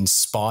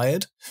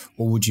inspired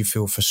or would you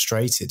feel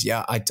frustrated?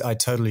 Yeah, I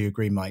totally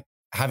agree, Mike.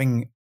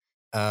 Having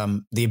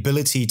the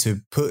ability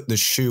to put the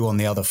shoe on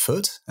the other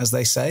foot, as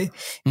they say,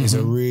 is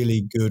a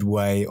really good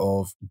way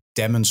of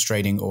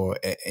demonstrating or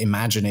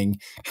imagining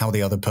how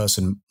the other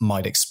person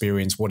might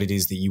experience what it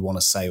is that you want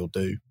to say or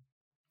do.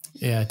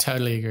 Yeah,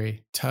 totally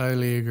agree.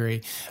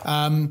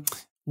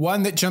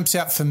 One that jumps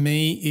out for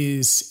me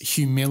is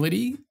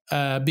humility,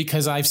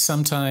 because I've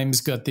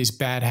sometimes got this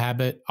bad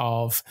habit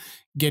of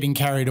getting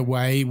carried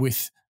away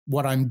with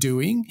what I'm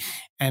doing.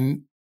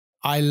 And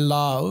I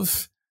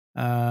love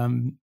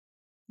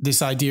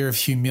this idea of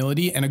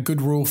humility. And a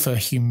good rule for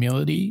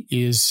humility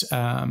is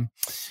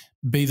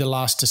be the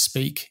last to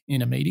speak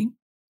in a meeting.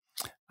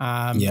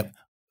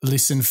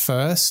 Listen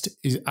first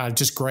are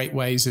just great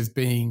ways of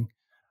being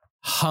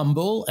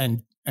humble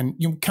and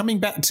you're coming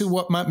back to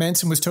what Mark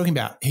Manson was talking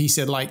about. He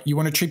said, like, you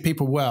want to treat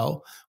people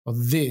well. Well,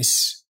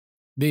 this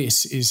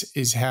this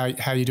is how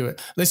you do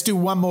it. Let's do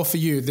one more for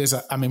you.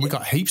 We've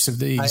got heaps of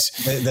these.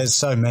 There's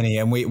so many,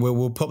 and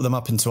we'll put them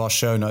up into our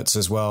show notes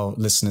as well,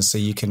 listeners, so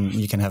you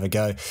can have a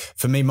go.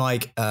 For me,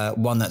 Mike,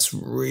 one that's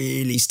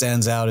really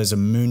stands out as a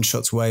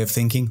Moonshot's way of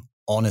thinking: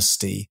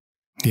 honesty,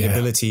 the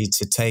ability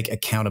to take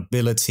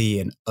accountability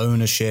and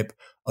ownership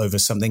over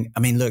something. I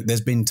mean, look, there's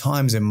been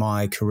times in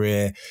my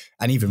career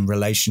and even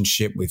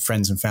relationship with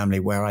friends and family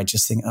where I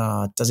just think,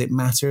 does it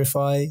matter if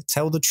I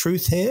tell the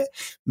truth here?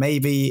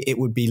 Maybe it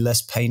would be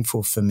less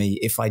painful for me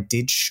if I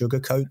did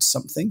sugarcoat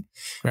something,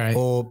 right?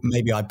 Or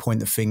maybe I point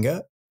the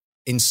finger.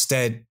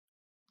 Instead,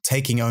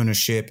 taking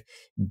ownership,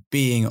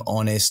 being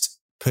honest,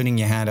 putting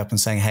your hand up and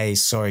saying, hey,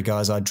 sorry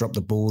guys, I dropped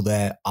the ball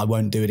there. I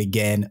won't do it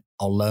again.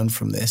 I'll learn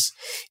from this,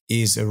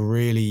 is a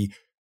really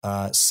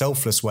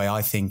selfless way,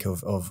 I think,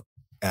 of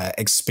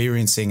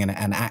experiencing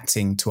and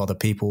acting to other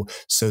people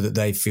so that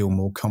they feel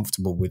more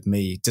comfortable with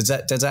me. Does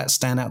that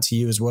stand out to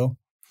you as well?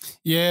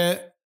 Yeah,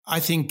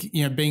 I think,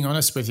 being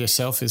honest with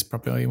yourself is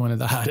probably one of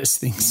the hardest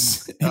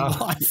things in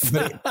life.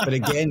 But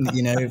again,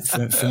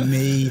 for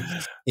me,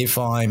 if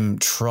I'm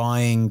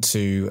trying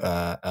to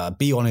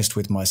be honest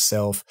with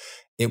myself,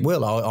 it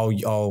will.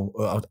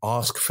 I'll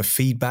ask for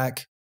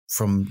feedback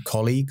from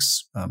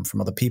colleagues,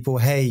 from other people.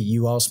 Hey,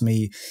 you asked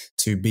me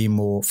to be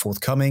more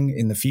forthcoming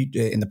in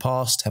the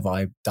past. Have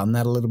I done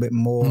that a little bit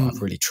more?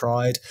 I've really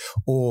tried.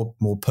 Or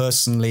more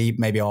personally,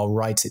 maybe I'll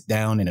write it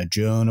down in a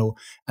journal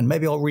and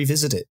maybe I'll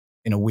revisit it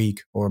in a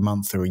week or a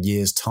month or a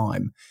year's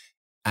time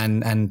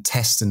and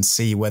test and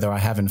see whether I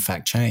have in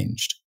fact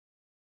changed.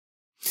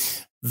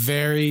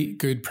 Very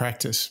good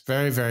practice.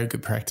 Very, very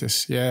good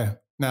practice. Yeah.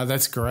 No,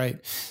 that's great.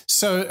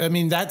 So, I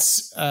mean,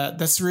 that's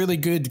really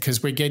good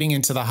because we're getting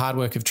into the hard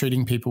work of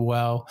treating people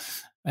well.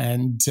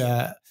 And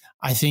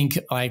I think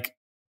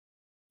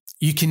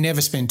you can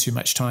never spend too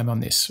much time on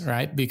this,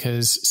 right?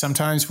 Because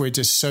sometimes we're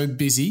just so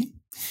busy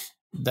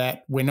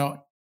that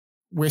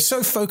we're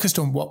so focused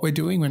on what we're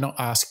doing, we're not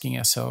asking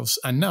ourselves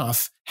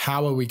enough,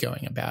 how are we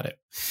going about it?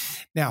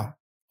 Now,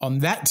 on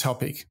that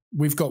topic,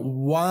 we've got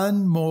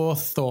one more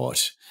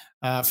thought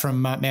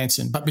from Mark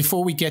Manson. But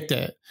before we get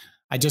there,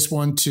 I just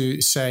want to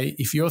say,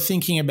 if you're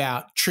thinking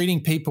about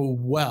treating people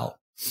well,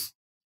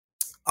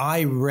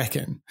 I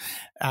reckon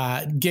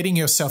getting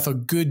yourself a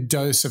good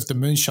dose of the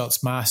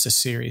Moonshots Master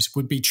Series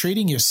would be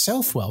treating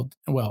yourself well.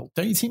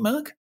 Don't you think,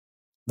 Mark?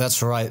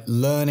 That's right.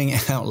 Learning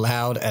out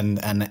loud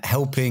and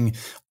helping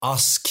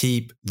us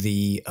keep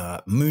the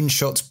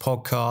Moonshots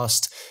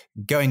podcast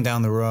going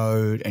down the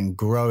road and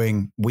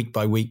growing week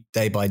by week,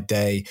 day by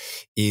day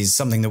is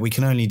something that we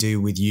can only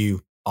do with you,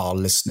 our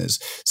listeners.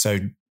 So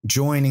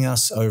joining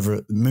us over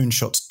at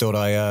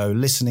moonshots.io,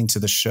 listening to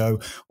the show,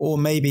 or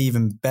maybe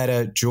even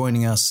better,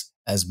 joining us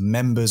as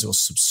members or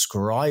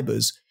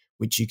subscribers,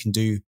 which you can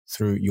do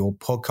through your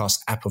podcast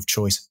app of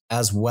choice,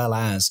 as well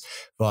as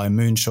via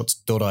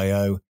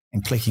moonshots.io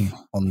and clicking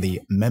on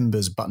the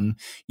members button.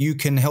 You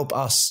can help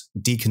us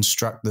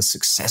deconstruct the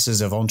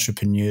successes of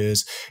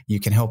entrepreneurs. You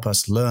can help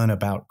us learn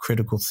about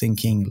critical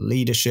thinking,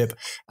 leadership,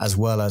 as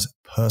well as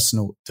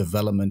personal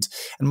development.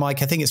 And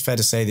Mike, I think it's fair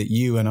to say that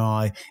you and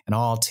I and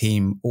our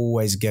team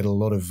always get a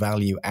lot of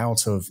value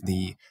out of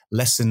the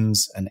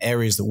lessons and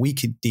areas that we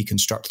could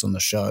deconstruct on the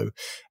show.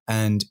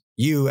 And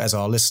you, as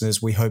our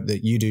listeners, we hope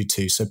that you do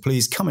too. So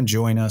please come and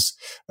join us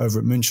over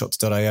at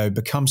moonshots.io,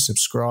 become a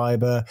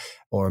subscriber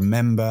or a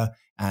member,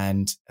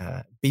 and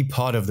be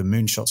part of the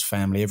Moonshots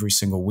family every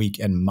single week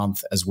and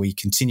month as we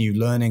continue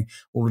learning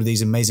all of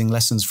these amazing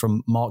lessons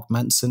from Mark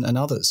Manson and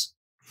others.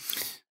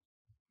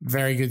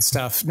 Very good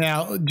stuff.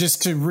 Now,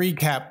 just to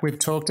recap, we've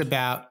talked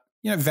about,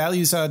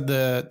 values are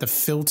the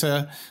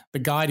filter, the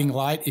guiding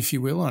light, if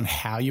you will, on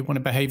how you want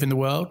to behave in the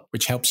world,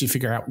 which helps you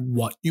figure out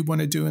what you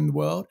want to do in the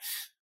world.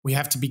 We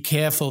have to be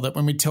careful that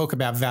when we talk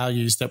about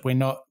values, that we're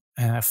not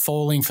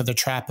falling for the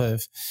trap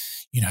of,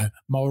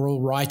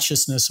 moral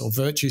righteousness or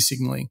virtue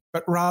signaling,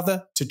 but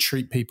rather to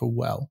treat people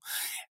well.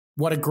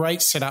 What a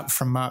great setup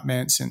from Mark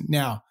Manson.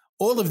 Now,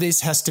 all of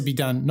this has to be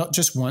done not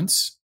just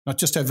once, not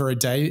just over a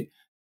day,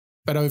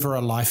 but over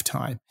a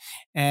lifetime.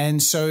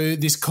 And so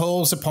this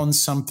calls upon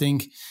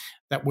something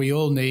that we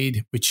all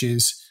need, which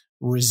is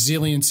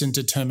resilience and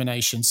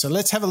determination. So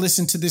let's have a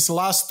listen to this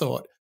last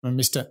thought from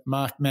Mr.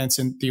 Mark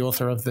Manson, the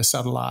author of The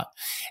Subtle Art.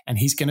 And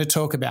he's going to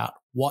talk about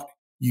what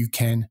you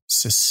can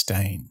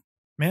sustain.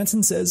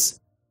 Manson says,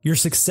 your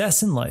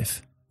success in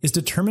life is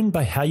determined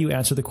by how you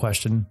answer the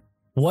question,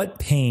 what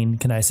pain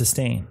can I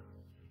sustain?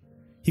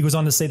 He goes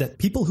on to say that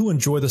people who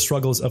enjoy the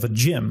struggles of a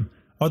gym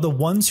are the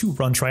ones who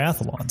run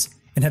triathlons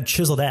and have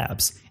chiseled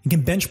abs and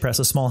can bench press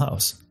a small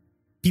house.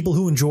 People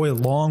who enjoy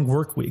long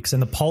work weeks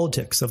and the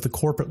politics of the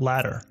corporate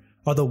ladder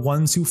are the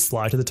ones who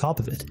fly to the top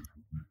of it.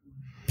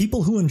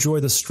 People who enjoy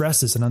the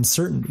stresses and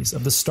uncertainties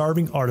of the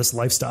starving artist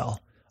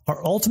lifestyle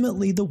are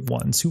ultimately the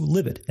ones who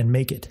live it and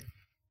make it.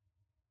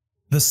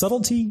 The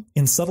subtlety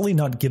in subtly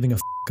not giving a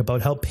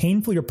about how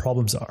painful your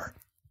problems are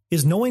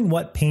is knowing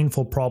what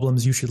painful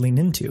problems you should lean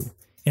into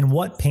and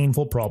what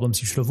painful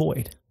problems you should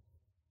avoid.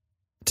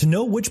 To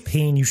know which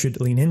pain you should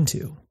lean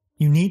into,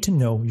 you need to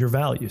know your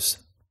values.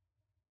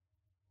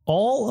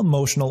 all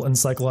emotional and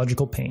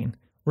psychological pain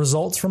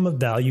results from a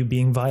value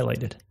being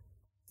violated.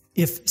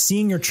 If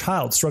seeing your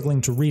child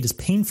struggling to read is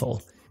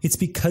painful, it's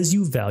because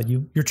you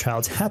value your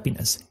child's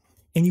happiness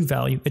and you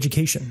value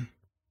education.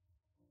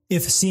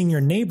 If seeing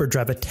your neighbor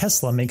drive a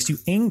Tesla makes you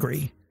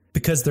angry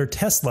because their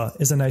Tesla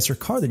is a nicer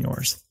car than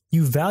yours,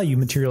 you value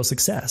material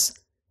success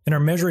and are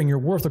measuring your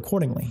worth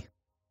accordingly.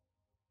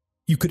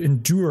 You could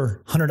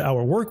endure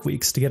 100-hour work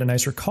weeks to get a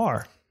nicer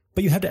car,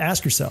 but you have to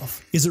ask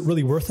yourself, is it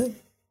really worth it?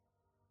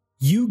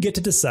 You get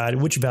to decide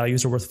which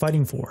values are worth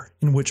fighting for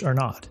and which are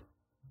not.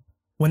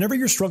 Whenever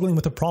you're struggling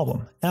with a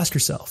problem, ask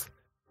yourself,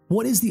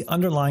 what is the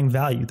underlying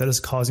value that is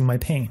causing my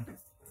pain?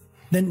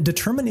 Then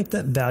determine if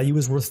that value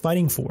is worth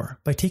fighting for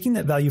by taking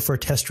that value for a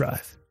test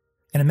drive.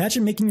 And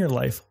imagine making your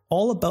life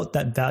all about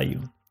that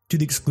value to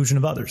the exclusion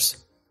of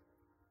others.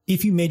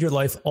 If you made your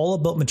life all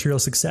about material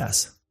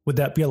success, would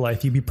that be a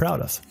life you'd be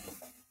proud of?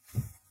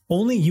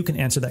 Only you can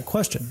answer that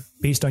question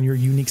based on your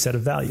unique set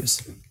of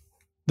values.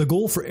 The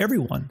goal for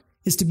everyone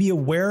is to be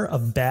aware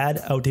of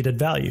bad, outdated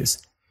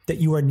values that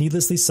you are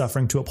needlessly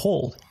suffering to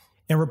uphold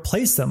and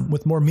replace them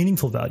with more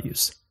meaningful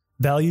values,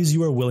 values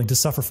you are willing to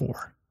suffer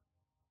for.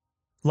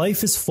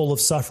 Life is full of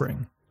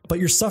suffering, but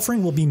your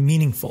suffering will be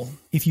meaningful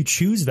if you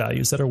choose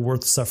values that are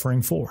worth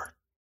suffering for.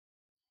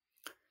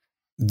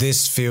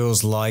 This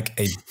feels like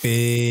a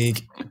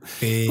big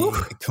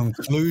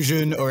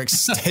conclusion or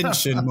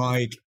extension,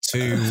 Mike,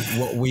 to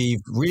what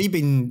we've really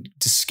been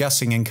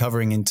discussing and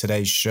covering in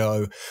today's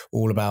show,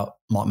 all about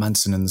Mark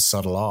Manson and the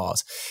subtle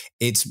art.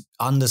 It's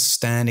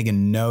understanding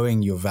and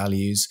knowing your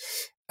values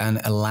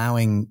and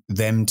allowing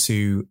them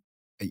to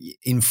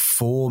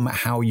inform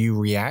how you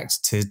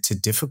react to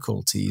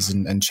difficulties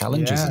and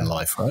challenges in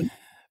life, right?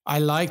 I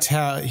liked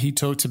how he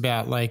talked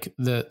about like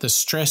the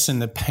stress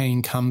and the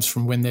pain comes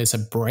from when there's a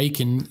break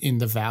in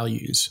the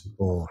values.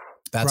 Oh,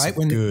 that's right?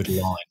 A good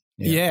line.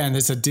 Yeah, and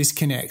there's a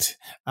disconnect.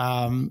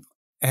 A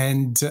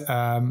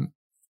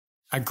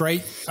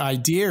great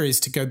idea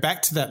is to go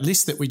back to that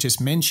list that we just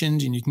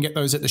mentioned, and you can get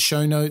those at the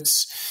show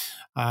notes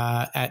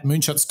at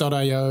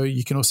moonshots.io.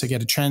 You can also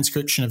get a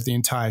transcription of the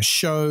entire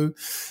show.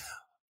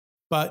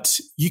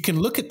 But you can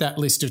look at that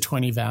list of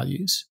 20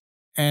 values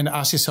and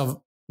ask yourself,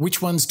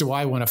 which ones do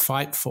I want to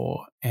fight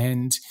for?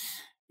 And,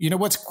 you know,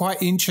 what's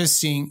quite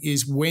interesting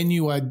is when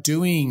you are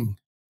doing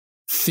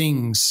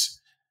things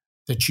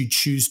that you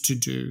choose to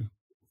do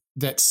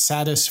that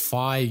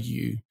satisfy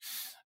you,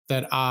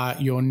 that are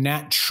your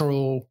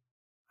natural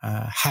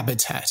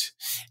habitat,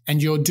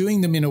 and you're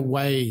doing them in a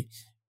way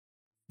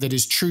that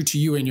is true to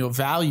you and your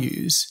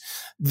values,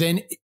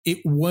 then it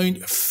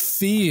won't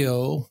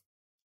feel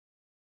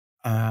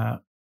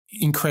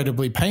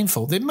incredibly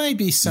painful. There may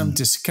be some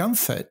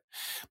discomfort,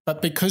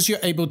 but because you're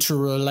able to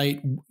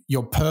relate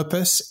your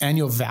purpose and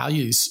your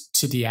values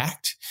to the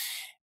act,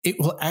 it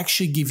will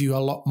actually give you a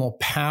lot more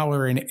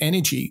power and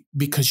energy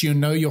because you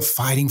know you're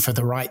fighting for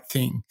the right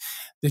thing,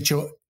 that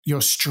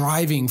you're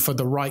striving for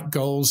the right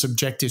goals,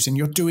 objectives, and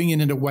you're doing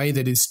it in a way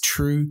that is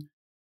true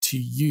to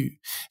you.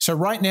 So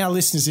right now,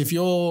 listeners, if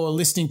you're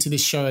listening to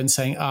this show and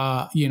saying,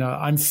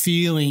 I'm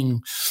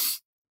feeling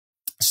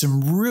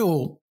some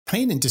real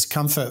pain and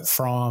discomfort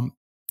from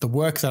the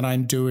work that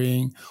I'm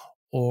doing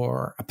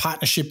or a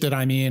partnership that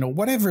I'm in or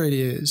whatever it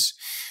is,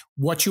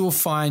 what you will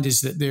find is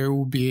that there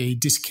will be a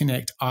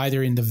disconnect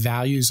either in the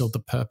values or the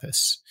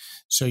purpose.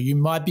 So you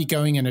might be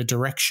going in a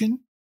direction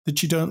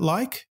that you don't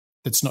like,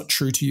 that's not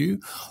true to you,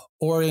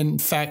 or in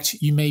fact,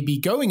 you may be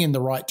going in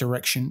the right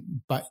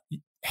direction, but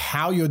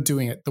how you're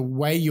doing it, the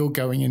way you're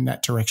going in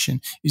that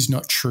direction is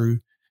not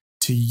true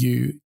to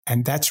you.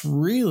 And that's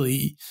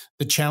really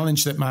the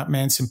challenge that Mark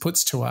Manson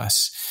puts to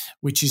us,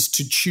 which is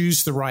to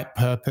choose the right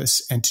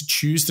purpose and to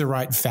choose the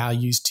right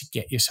values to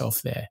get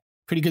yourself there.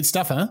 Pretty good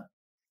stuff, huh?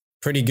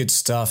 Pretty good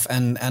stuff.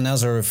 And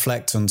as I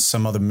reflect on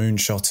some other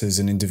moonshotters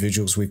and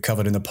individuals we've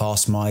covered in the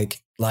past,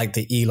 Mike, like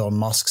the Elon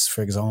Musks,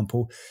 for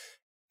example,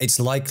 it's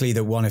likely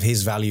that one of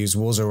his values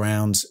was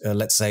around,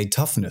 let's say,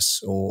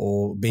 toughness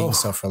or being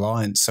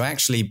self-reliant. So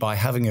actually, by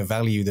having a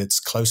value that's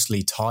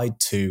closely tied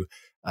to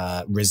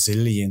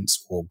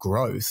resilience or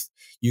growth,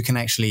 you can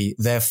actually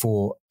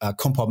therefore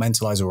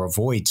compartmentalize or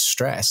avoid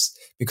stress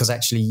because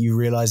actually you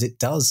realize it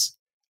does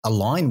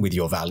align with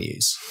your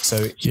values.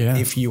 So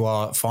if you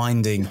are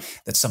finding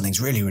that something's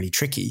really, really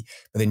tricky,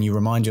 but then you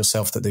remind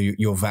yourself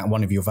that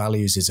one of your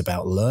values is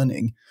about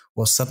learning,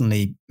 well,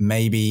 suddenly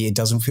maybe it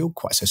doesn't feel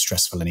quite so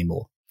stressful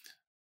anymore.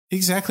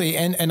 Exactly.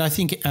 And I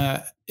think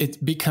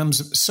it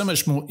becomes so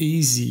much more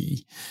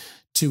easy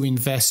to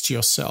invest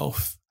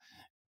yourself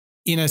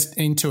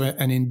into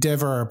an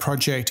endeavor or a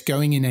project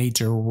going in a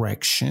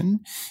direction,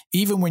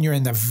 even when you're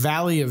in the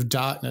valley of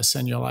darkness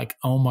and you're like,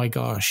 oh my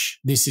gosh,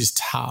 this is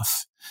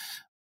tough.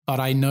 But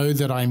I know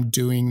that I'm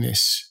doing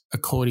this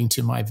according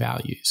to my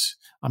values.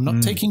 I'm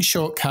not taking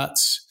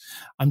shortcuts.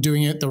 I'm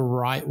doing it the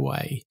right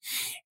way.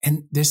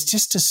 And there's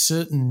just a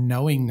certain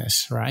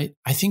knowingness, right?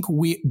 I think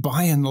we,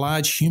 by and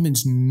large,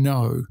 humans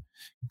know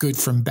good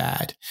from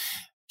bad.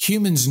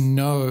 Humans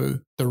know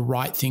the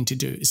right thing to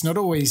do. It's not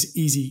always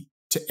easy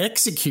to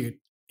execute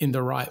in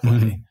the right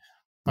way,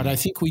 but I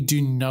think we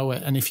do know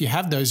it. And if you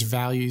have those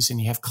values and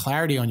you have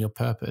clarity on your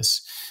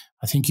purpose,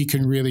 I think you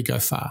can really go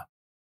far.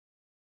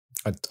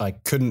 I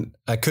couldn't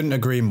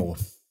agree more.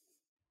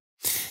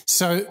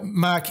 So,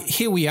 Mark,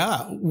 here we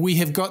are. We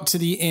have got to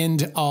the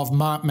end of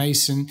Mark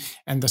Manson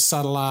and the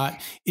Subtle Art.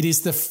 It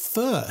is the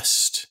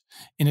first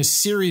in a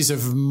series of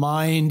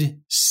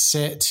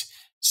mindset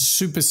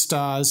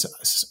superstars,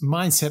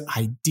 mindset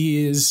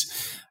ideas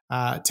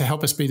to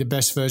help us be the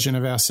best version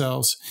of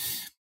ourselves.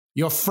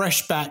 You're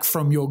fresh back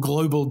from your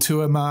global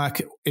tour,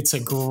 Mark. It's a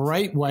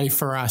great way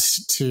for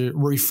us to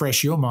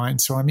refresh your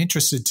mind. So I'm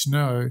interested to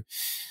know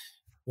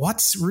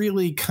what's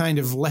really kind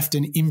of left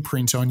an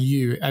imprint on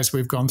you as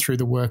we've gone through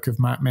the work of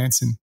Mark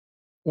Manson.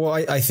 Well,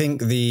 I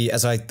think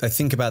as I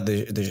think about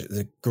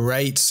the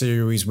great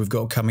series we've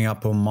got coming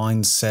up on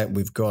mindset,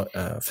 we've got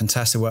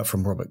fantastic work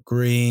from Robert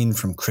Greene,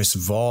 from Chris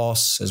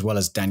Voss, as well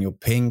as Daniel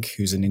Pink,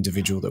 who's an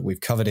individual that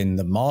we've covered in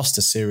the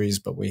Master series,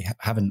 but we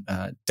haven't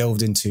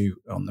delved into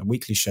on the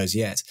weekly shows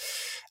yet.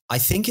 I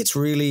think it's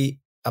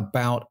really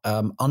about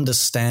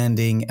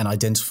understanding and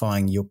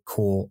identifying your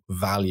core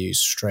values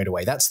straight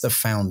away. That's the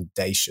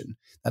foundation.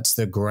 That's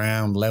the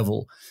ground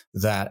level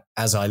that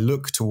as I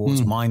look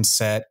towards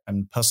mindset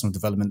and personal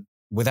development,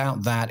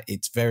 without that,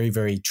 it's very,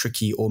 very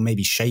tricky or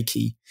maybe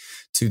shaky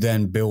to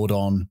then build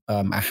on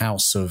a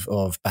house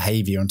of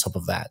behavior on top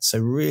of that. So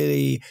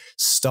really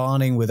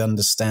starting with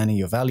understanding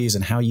your values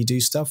and how you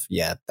do stuff.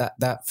 Yeah,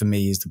 that for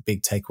me is the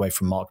big takeaway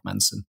from Mark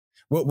Manson.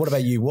 What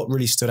about you? What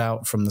really stood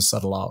out from the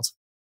Subtle Art?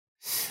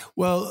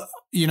 Well,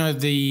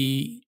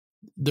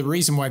 the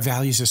reason why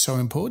values are so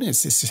important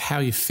is this is how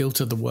you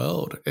filter the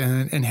world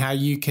and how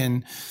you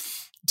can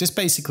just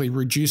basically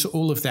reduce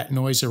all of that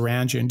noise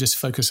around you and just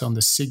focus on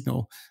the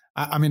signal.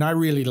 I mean, I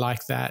really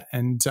like that.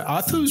 And I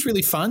thought it was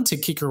really fun to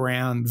kick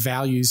around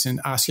values and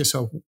ask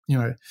yourself,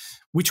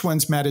 which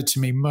ones matter to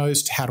me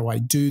most? How do I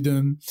do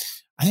them?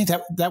 I think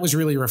that was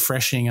really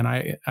refreshing. And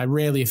I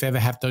rarely, if ever,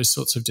 have those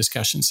sorts of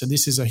discussions. So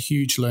this is a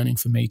huge learning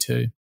for me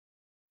too.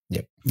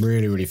 Yep.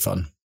 Really, really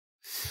fun.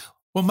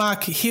 Well,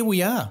 Mark, here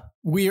we are.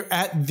 We're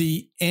at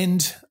the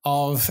end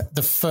of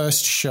the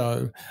first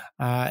show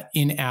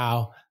in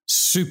our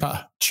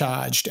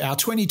supercharged, our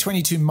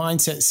 2022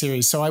 Mindset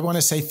series. So I want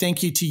to say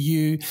thank you to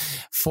you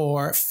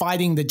for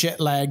fighting the jet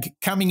lag,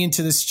 coming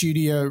into the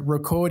studio,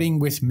 recording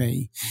with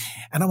me.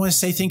 And I want to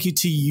say thank you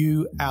to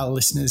you, our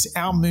listeners,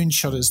 our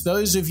moonshotters,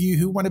 those of you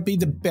who want to be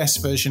the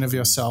best version of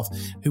yourself,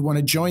 who want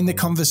to join the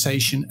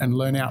conversation and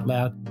learn out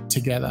loud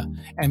together.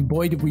 And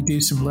boy, did we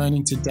do some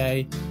learning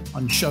today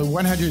on show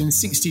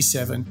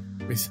 167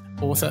 with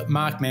author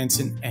Mark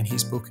Manson and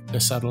his book, The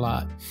Subtle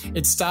Art.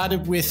 It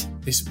started with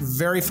this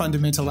very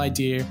fundamental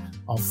idea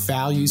of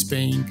values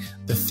being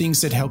the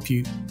things that help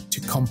you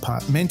to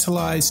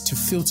compartmentalize, to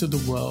filter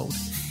the world.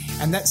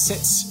 And that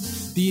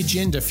sets the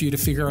agenda for you to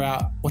figure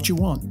out what you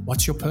want,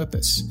 what's your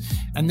purpose.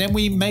 And then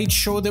we made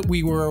sure that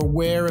we were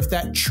aware of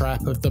that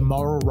trap of the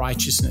moral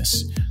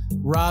righteousness.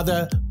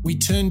 Rather, we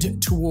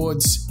turned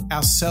towards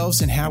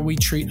ourselves and how we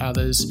treat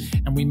others,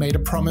 and we made a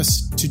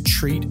promise to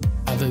treat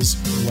others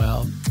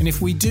well. And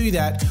if we do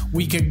that,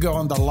 we could go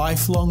on the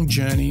lifelong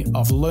journey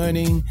of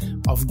learning,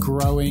 of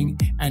growing,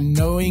 and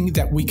knowing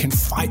that we can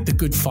fight the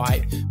good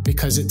fight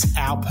because it's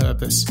our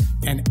purpose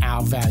and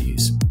our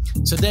values.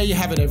 So there you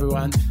have it,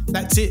 everyone.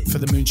 That's it for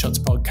the Moonshots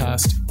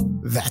podcast.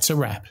 That's a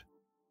wrap.